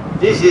market.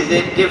 This is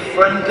a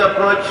different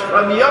approach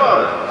from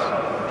yours.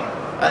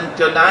 And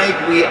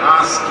tonight we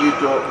ask you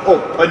to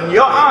open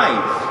your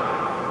eyes.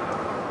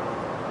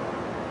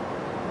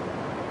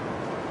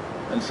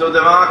 And so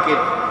the market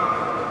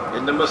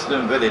in the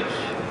Muslim village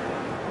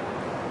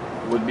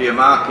would be a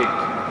market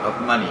of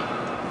money,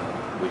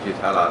 which is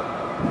halal.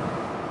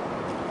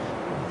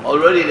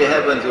 Already the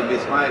heavens will be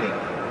smiling.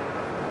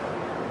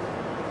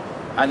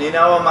 And in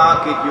our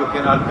market you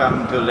cannot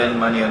come to lend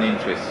money on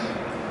interest,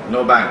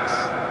 no banks.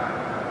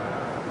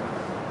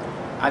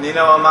 And in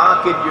our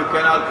market you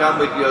cannot come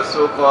with your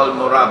so-called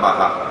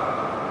murabaha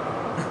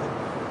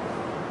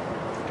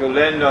to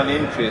lend on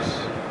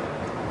interest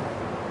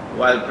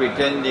while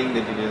pretending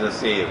that it is a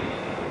sale,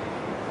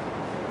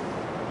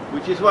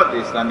 which is what the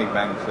Islamic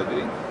banks are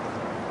doing.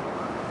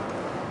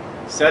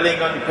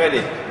 Selling on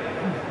credit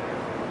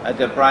at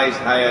a price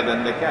higher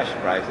than the cash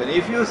price. And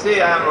if you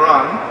say I'm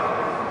wrong,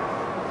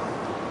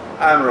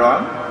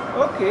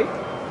 okay.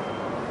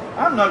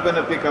 I'm not going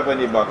to pick up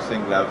any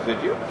boxing gloves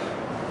with you.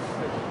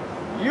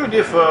 You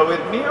differ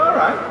with me, all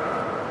right,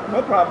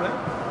 no problem.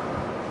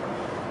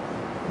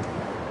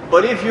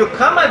 But if you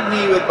come at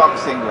me with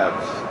boxing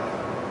gloves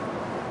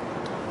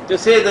to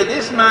say that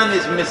this man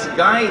is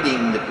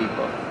misguiding the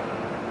people,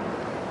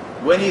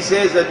 when he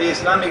says that the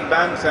Islamic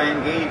banks are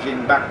engaged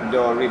in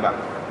backdoor riba,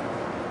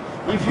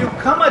 if you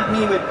come at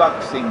me with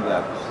boxing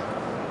gloves,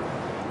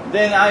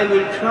 then I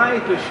will try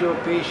to show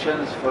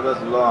patience for as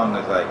long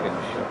as I can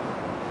show.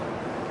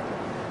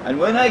 And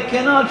when I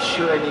cannot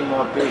show any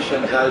more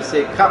patience, I'll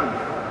say, come,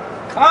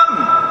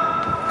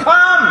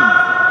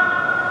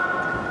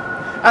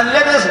 and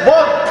let us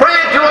both pray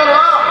to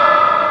Allah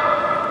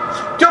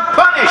to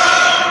punish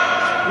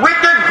with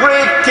the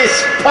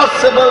greatest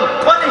possible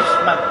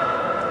punishment.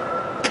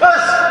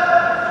 Curse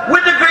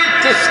with the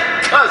greatest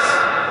curse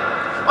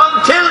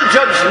until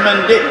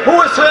judgment day.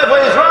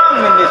 Whosoever is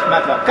wrong in this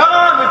matter, come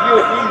on if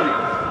you feel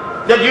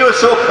that you are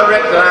so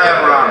correct and I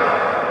am wrong.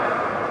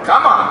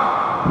 Come on.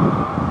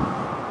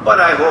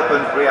 But I hope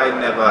and pray I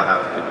never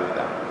have to do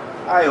that.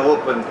 I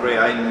hope and pray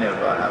I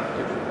never have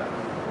to do that.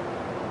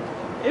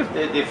 If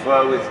they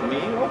differ with me,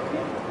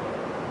 okay.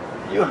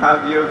 You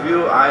have your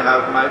view, I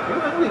have my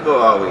view, and we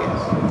go our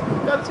ways.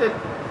 That's it.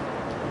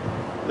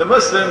 The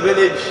Muslim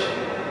village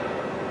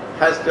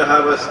has to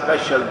have a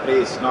special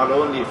place not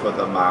only for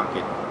the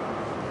market,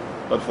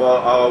 but for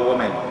our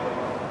women.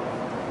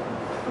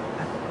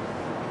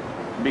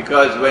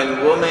 Because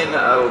when women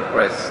are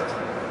oppressed,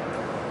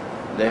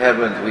 the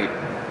heavens weep.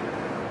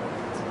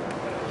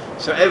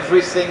 So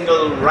every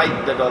single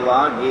right that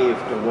Allah gave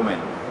to women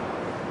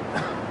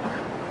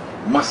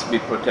must be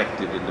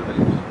protected in the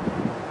village.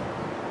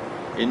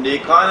 In the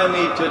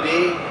economy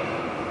today,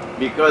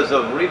 because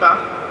of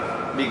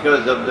riba,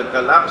 because of the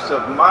collapse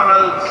of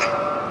morals,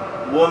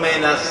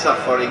 women are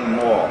suffering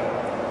more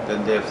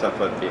than they've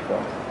suffered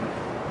before.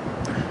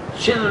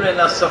 Children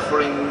are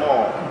suffering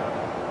more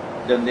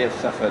than they've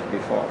suffered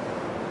before.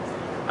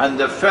 And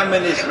the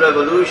feminist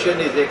revolution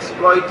is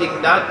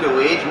exploiting that to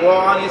wage war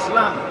on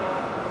Islam.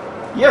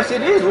 Yes,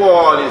 it is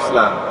war on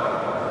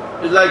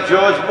Islam. It's like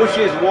George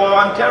Bush's war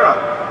on terror.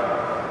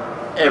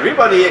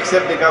 Everybody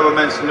except the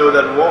governments know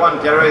that war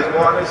on terror is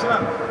war on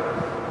Islam.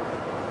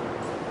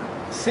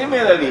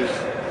 Similarly,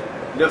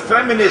 the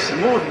feminist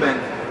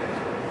movement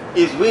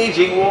is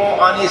waging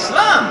war on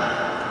Islam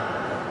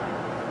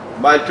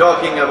by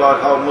talking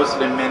about how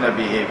Muslim men are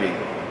behaving.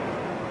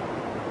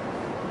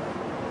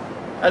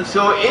 And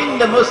so in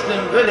the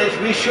Muslim village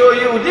we show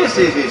you this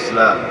is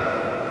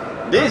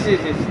Islam. This is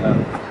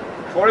Islam.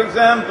 For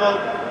example,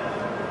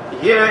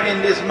 here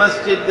in this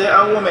masjid there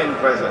are women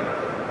present.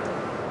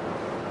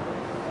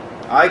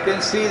 I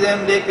can see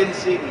them, they can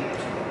see me.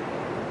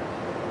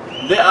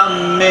 There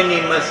are many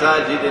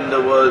masajid in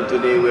the world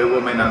today where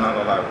women are not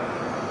allowed.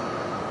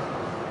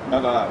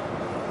 Not allowed.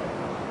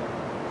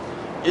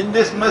 In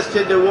this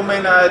masjid the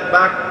women are at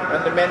back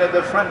and the men at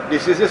the front.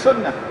 This is the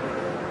sunnah.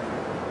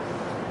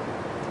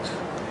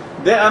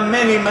 There are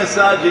many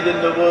masajid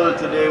in the world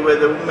today where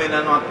the women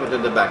are not put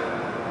at the back.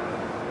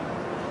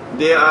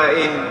 They are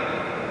in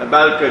a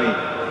balcony,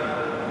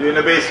 they're in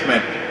a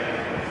basement,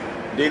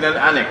 they're in an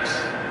annex,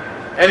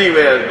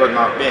 anywhere but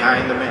not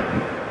behind the men.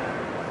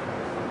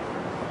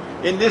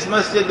 In this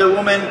masjid the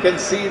women can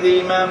see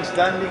the Imam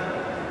standing.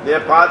 They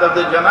are part of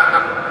the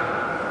Jama'ah.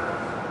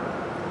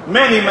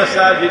 Many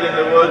masajid in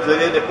the world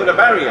today, they put a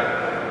barrier.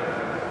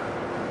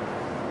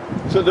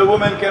 So the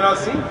women cannot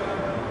see.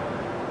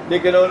 They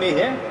can only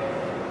hear.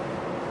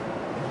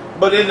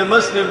 But in the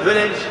Muslim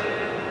village,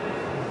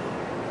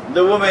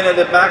 the women at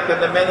the back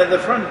and the men at the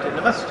front in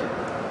the masjid.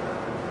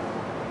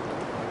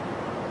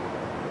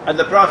 And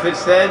the Prophet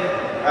said,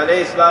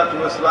 alayhi salatu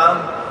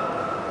wasalam,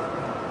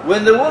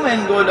 when the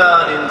women go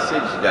down in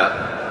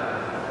sajda,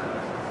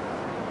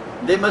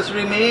 they must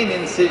remain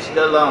in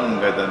sajda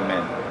longer than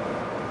men.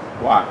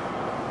 Why?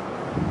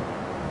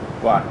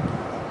 Why?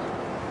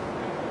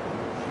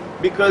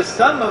 Because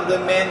some of the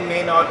men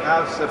may not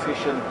have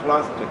sufficient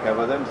cloth to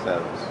cover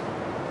themselves.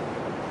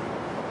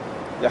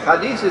 The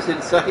hadith is in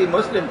Sahih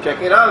Muslim, check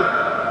it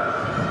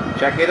out.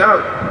 Check it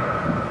out.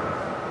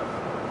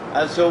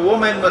 And so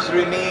women must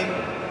remain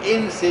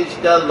in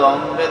sajda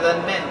longer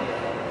than men.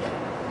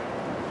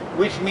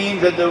 Which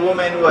means that the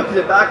women were at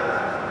the back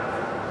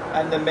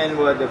and the men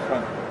were at the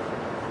front.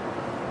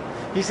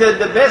 He said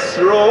the best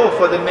row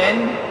for the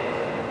men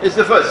is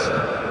the first.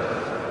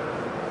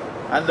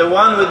 And the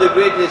one with the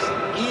greatest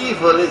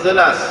evil is the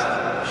last,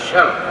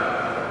 shar.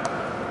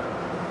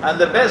 And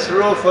the best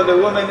row for the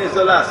woman is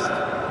the last.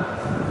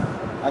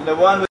 And the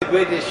one with the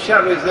greatest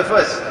shar is the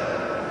first.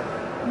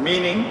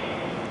 Meaning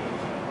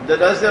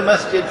that as the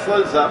masjid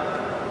fills up,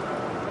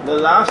 the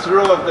last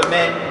row of the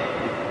men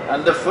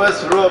and the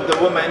first row of the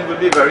women will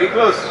be very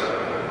close.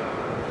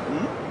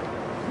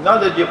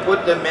 Not that you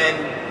put the men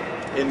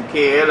in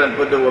KL and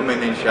put the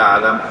women in Shah,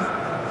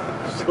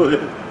 so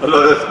there's a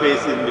lot of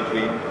space in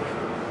between.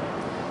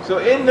 So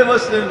in the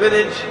Muslim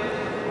village,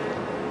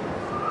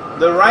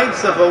 the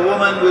rights of a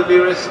woman will be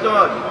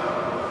restored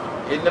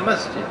in the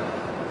masjid.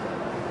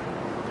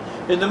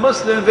 In the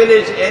Muslim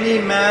village, any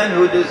man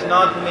who does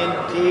not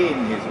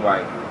maintain his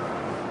wife,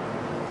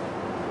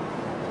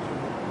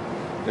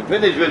 the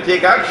village will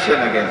take action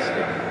against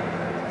him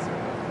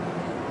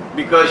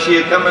because she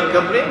will come and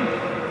complain.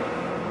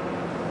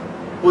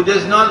 Who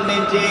does not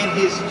maintain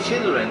his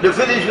children, the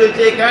village will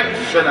take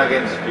action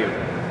against you.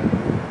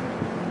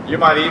 You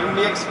might even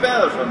be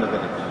expelled from the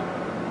village.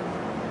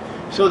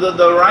 So that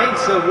the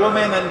rights of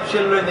women and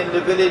children in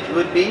the village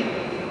would be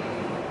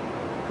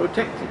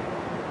protected.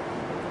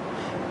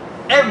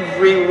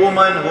 Every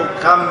woman who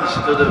comes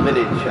to the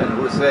village and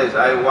who says,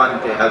 I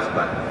want a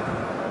husband,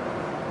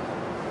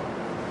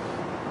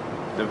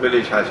 the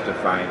village has to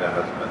find a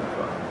husband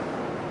for her.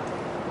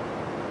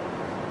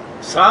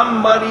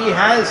 Somebody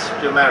has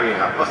to marry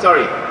her. Oh,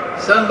 sorry,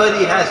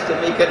 somebody has to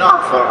make an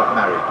offer of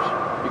marriage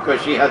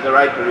because she has the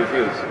right to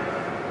refuse.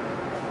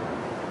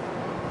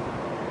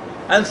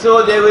 And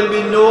so there will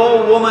be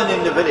no woman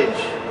in the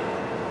village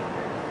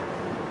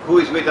who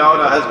is without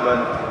a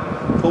husband,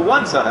 who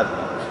wants a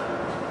husband.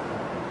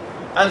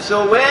 And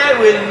so where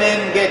will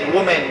men get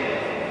women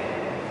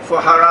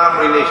for haram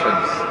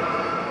relations?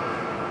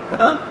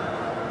 Huh?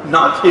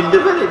 Not in the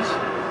village.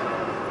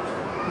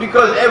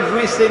 Because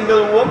every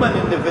single woman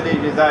in the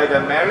village is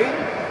either married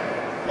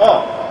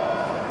or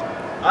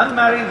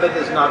unmarried but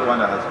does not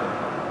want a husband.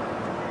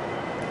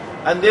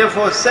 And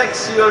therefore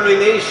sexual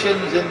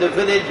relations in the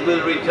village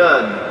will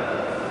return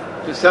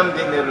to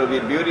something that will be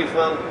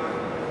beautiful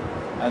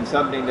and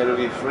something that will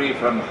be free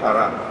from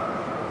haram.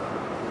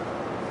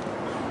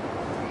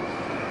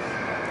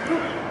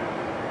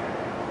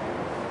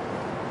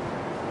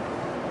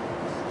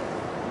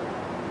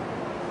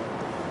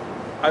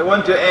 I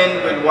want to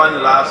end with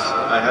one last,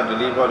 I have to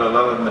leave out a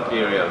lot of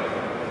material.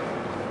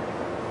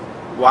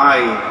 Why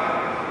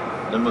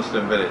the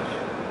Muslim village?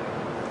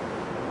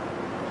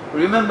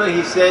 Remember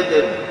he said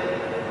that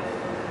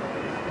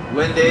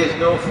when there is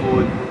no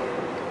food,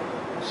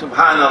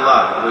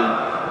 Subhanallah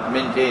will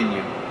maintain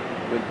you,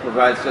 will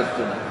provide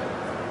sustenance.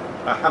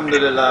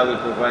 Alhamdulillah will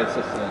provide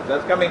sustenance.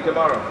 That's coming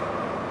tomorrow.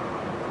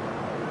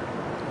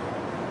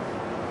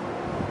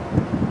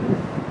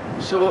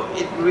 So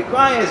it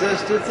requires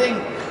us to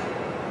think.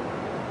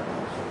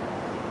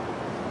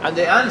 And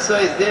the answer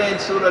is there in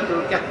Surah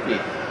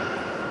Al-Kahf.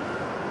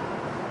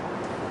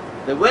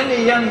 That when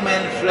the young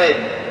men fled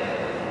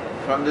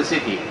from the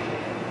city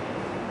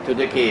to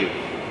the cave,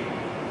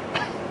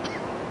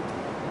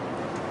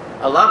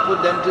 Allah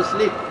put them to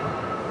sleep.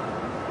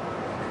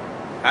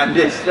 And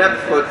they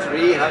slept for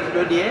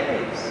 300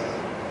 years.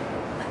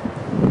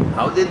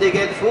 How did they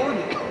get food?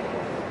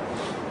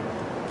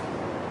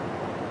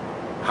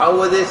 How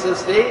were they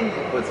sustained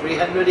for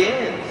 300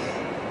 years?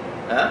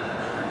 Huh?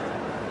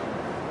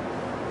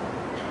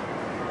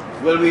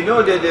 Well, we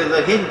know that there's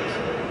a hint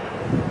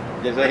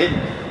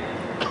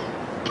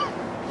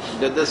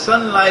that the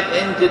sunlight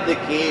entered the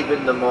cave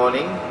in the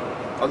morning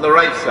on the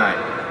right side,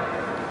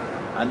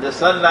 and the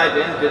sunlight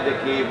entered the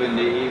cave in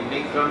the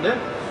evening from the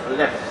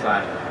left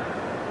side,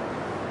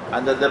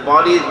 and that the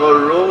bodies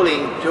were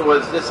rolling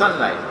towards the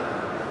sunlight,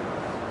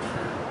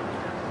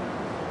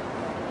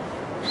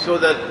 so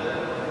that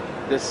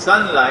the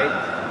sunlight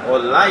or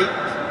light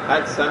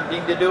had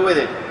something to do with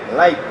it,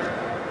 light.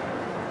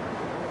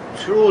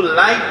 through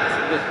light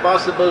it is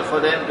possible for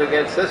them to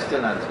get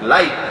sustenance,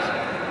 light.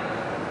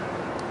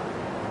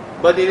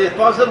 But it is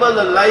possible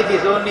that light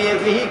is only a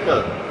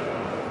vehicle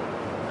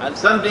and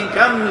something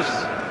comes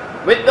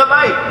with the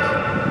light,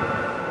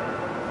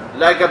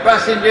 like a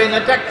passenger in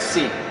a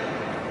taxi,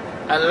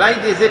 and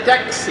light is a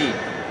taxi.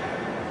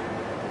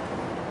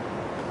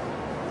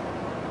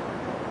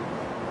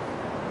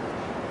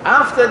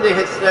 After they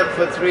had slept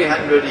for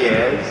 300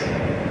 years,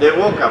 they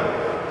woke up.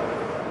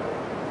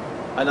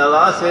 And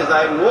Allah says,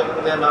 I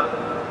woke them up,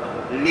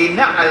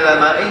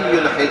 لِنَعْلَمَ أَيُّ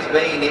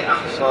الْحِزْبَيْنِ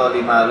أَحْصَى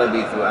لِمَا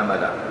لَبِثُوا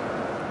أَمَدًا.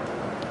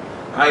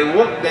 I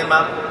woke them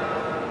up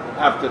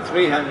after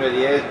 300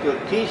 years to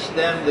teach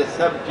them the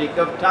subject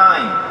of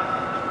time.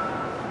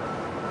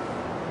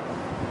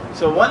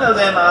 So one of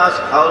them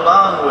asked, how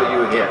long were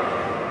you here?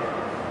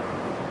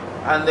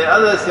 And the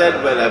other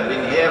said, well, I've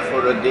been here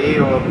for a day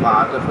or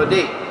part of a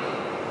day.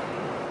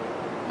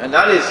 And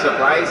that is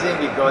surprising,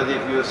 because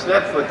if you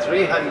slept for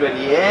 300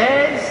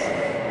 years,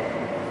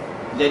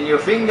 then your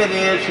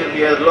fingernails should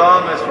be as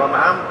long as from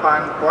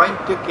Ampang Point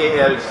to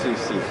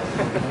KLCC.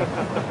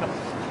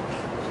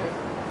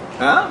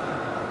 Huh?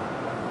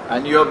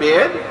 And your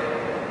beard?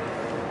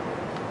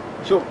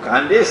 So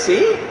can't they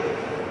see?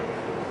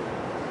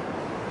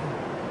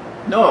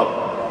 No.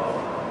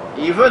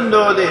 Even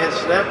though they had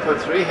slept for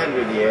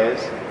 300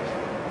 years,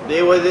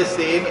 they were the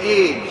same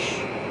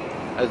age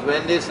as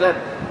when they slept.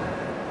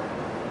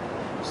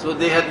 So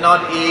they had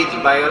not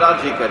aged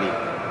biologically.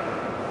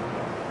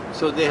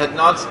 So they had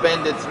not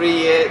spent the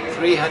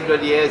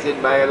 300 years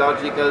in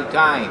biological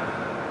time.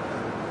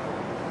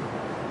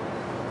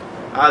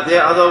 Are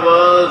there other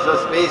worlds of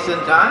space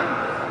and time?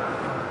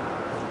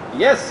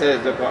 Yes,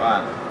 says the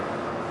Qur'an.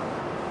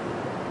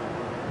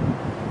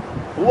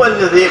 هُوَ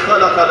الَّذِي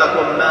خَلَقَ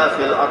لَكُم مَّا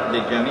فِي الْأَرْضِ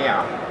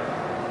جَمِيعًا.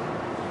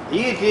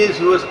 He it is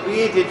who has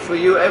created for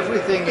you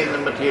everything in the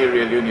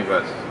material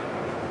universe.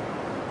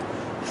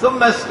 ثُمَّ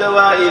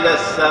اسْتَوَى إِلَى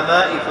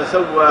السَّمَاءِ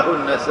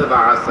فَسَوَّاهُنَّ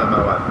سَبْعَ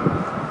سَمَوَاتٍ.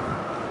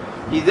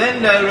 He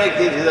then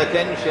directed his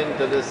attention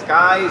to the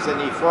skies and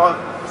he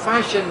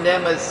fashioned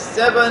them as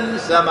 7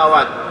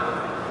 samawat.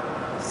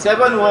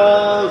 7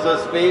 worlds of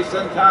space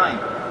and time.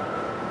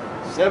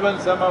 7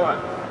 samawat.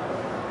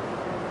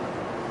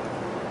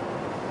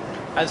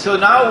 And so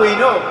now we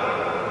know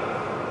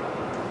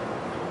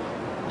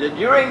that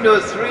during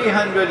those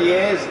 300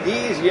 years,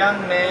 these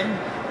young men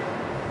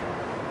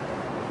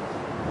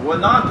were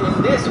not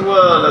in this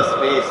world of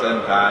space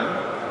and time,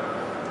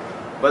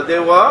 but they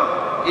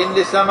were in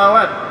the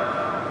samawat.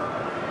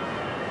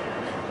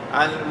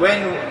 And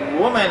when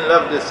women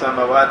love the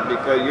samawat,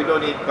 because you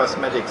don't need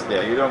cosmetics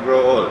there, you don't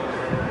grow old.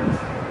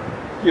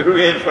 You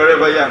remain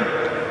forever young.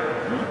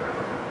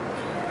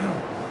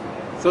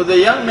 So the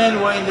young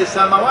men were in the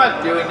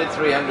samawat during the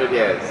 300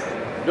 years.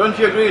 Don't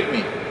you agree with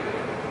me?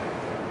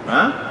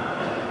 Huh?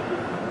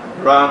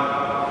 Wrong.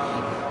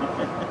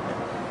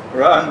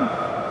 Wrong.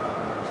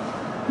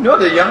 No,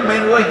 the young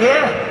men were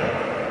here,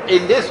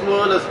 in this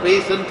world of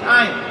space and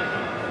time.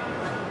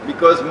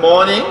 Because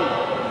morning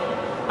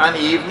and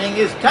evening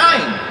is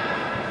time,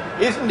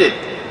 isn't it?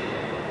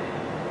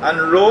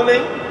 And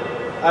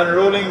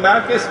rolling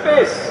back is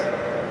space.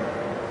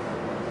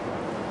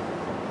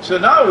 So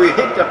now we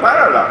hit the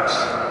paradox.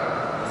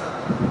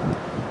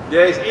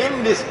 There is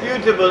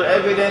indisputable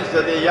evidence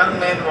that the young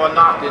men were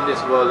not in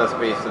this world of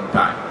space and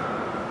time,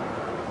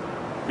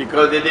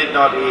 because they did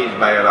not age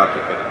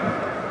biologically.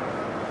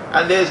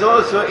 And there is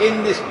also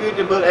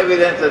indisputable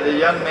evidence that the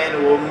young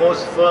men were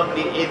most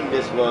firmly in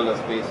this world of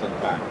space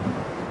and time.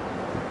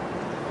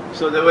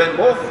 So they went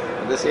both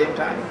at the same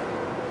time.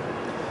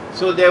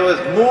 So there was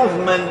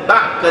movement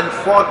back and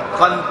forth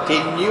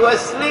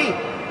continuously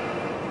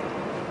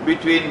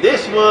between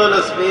this world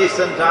of space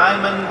and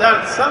time and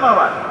that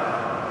samawat.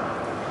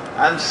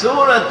 And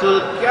Surah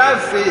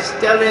Al-Kahf is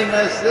telling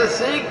us the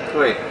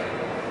secret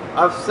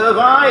of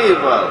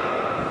survival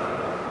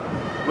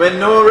when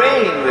no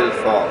rain will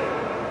fall.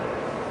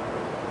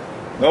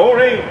 No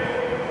rain.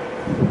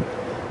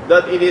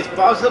 That it is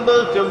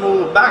possible to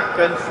move back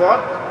and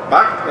forth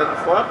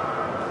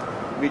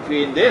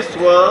between this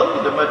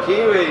world, the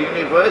material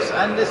universe,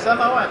 and the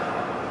samawat.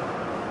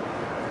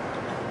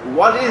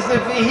 What is the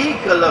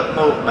vehicle of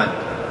movement?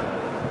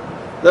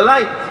 The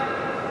light.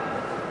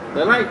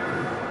 The light.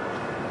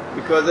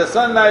 Because the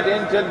sunlight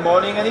entered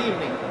morning and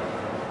evening.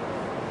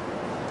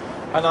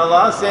 And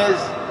Allah says,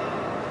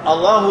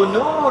 Allahu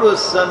nuru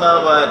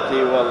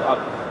samawati wal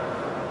ard.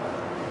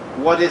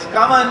 What is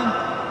common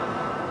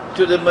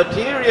to the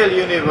material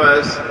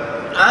universe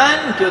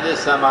and to the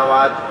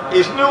samawat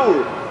is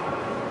nur.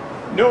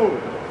 Nur.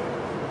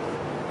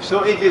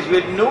 So it is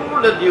with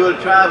nur that you will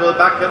travel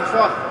back and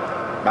forth.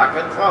 Back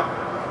and forth.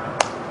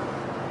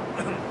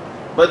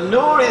 But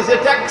nur is a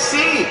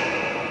taxi.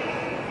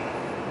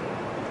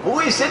 Who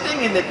is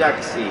sitting in the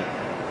taxi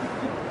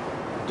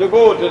to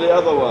go to the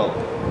other world?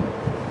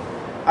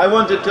 I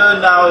want to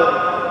turn now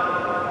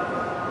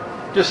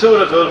to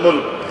Surah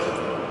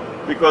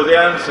Al-Mulk, because the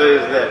answer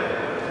is there.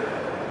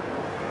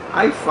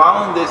 I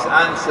found this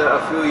answer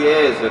a few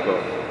years ago.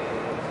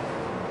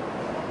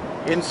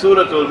 in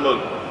Surah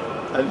Al-Mulk,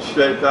 and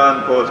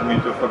Shaitan caused me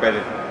to forget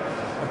it.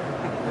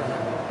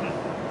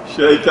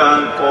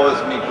 Shaitan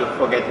caused me to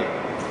forget it.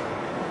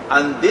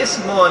 And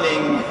this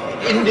morning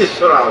in this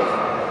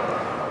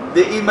Surah,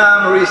 the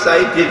Imam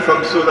recited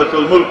from Surah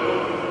Al-Mulk.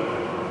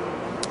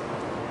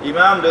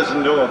 Imam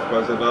doesn't know, of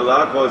course, that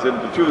Allah caused him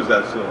to choose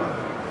that surah.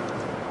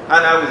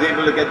 And I was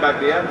able to get back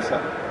the answer.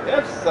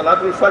 Yes,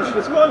 Salatul Fajr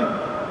this morning.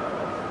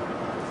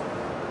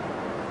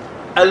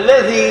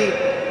 الذي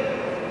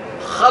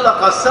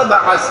خلق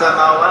سبع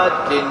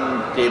سماوات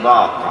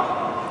طباقا.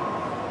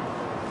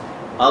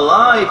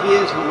 Allah it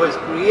is who has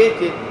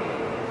created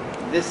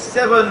the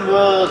 7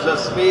 worlds of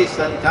space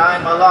and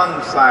time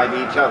alongside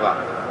each other.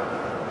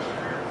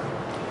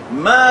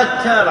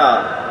 ما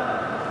ترى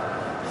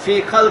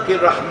في خلق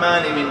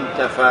الرحمن من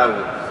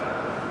تفاوت.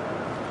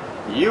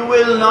 You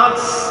will not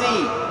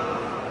see,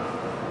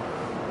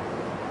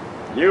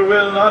 you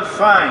will not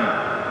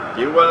find,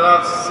 you will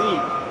not see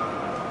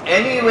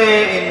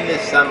anywhere in the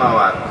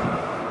samawat,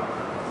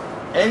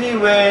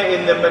 anywhere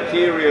in the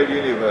material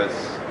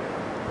universe,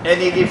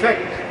 any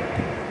defect.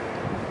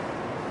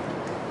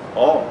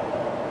 Oh,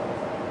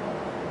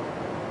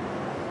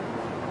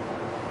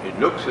 it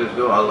looks as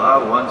though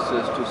Allah wants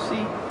us to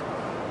see.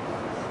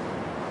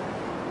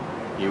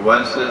 He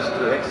wants us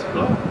to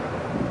explore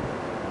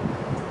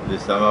the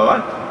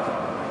samawat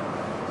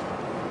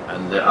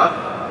and the earth,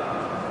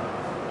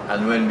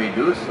 and when we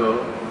do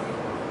so,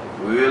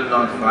 we will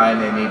not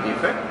find any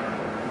defect.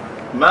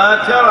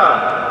 ما ترى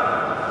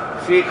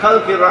في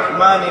خلق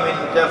الرحمن من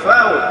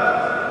تفاوت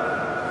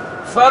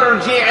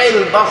فارجع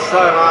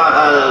البصر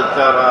هل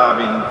ترى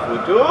من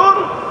فتور.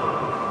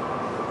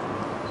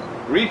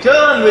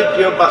 Return with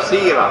your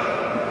basira.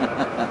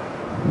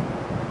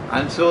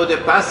 And so the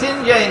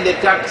passenger in the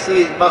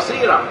taxi is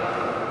basira.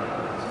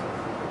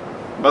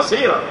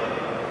 Basira.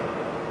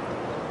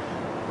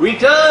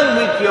 Return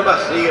with your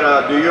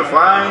basira. Do you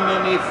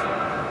find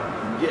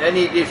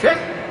any defect?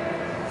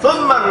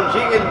 ثم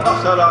ارجع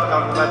البصر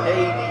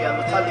كرتين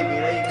ينقلب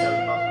إليك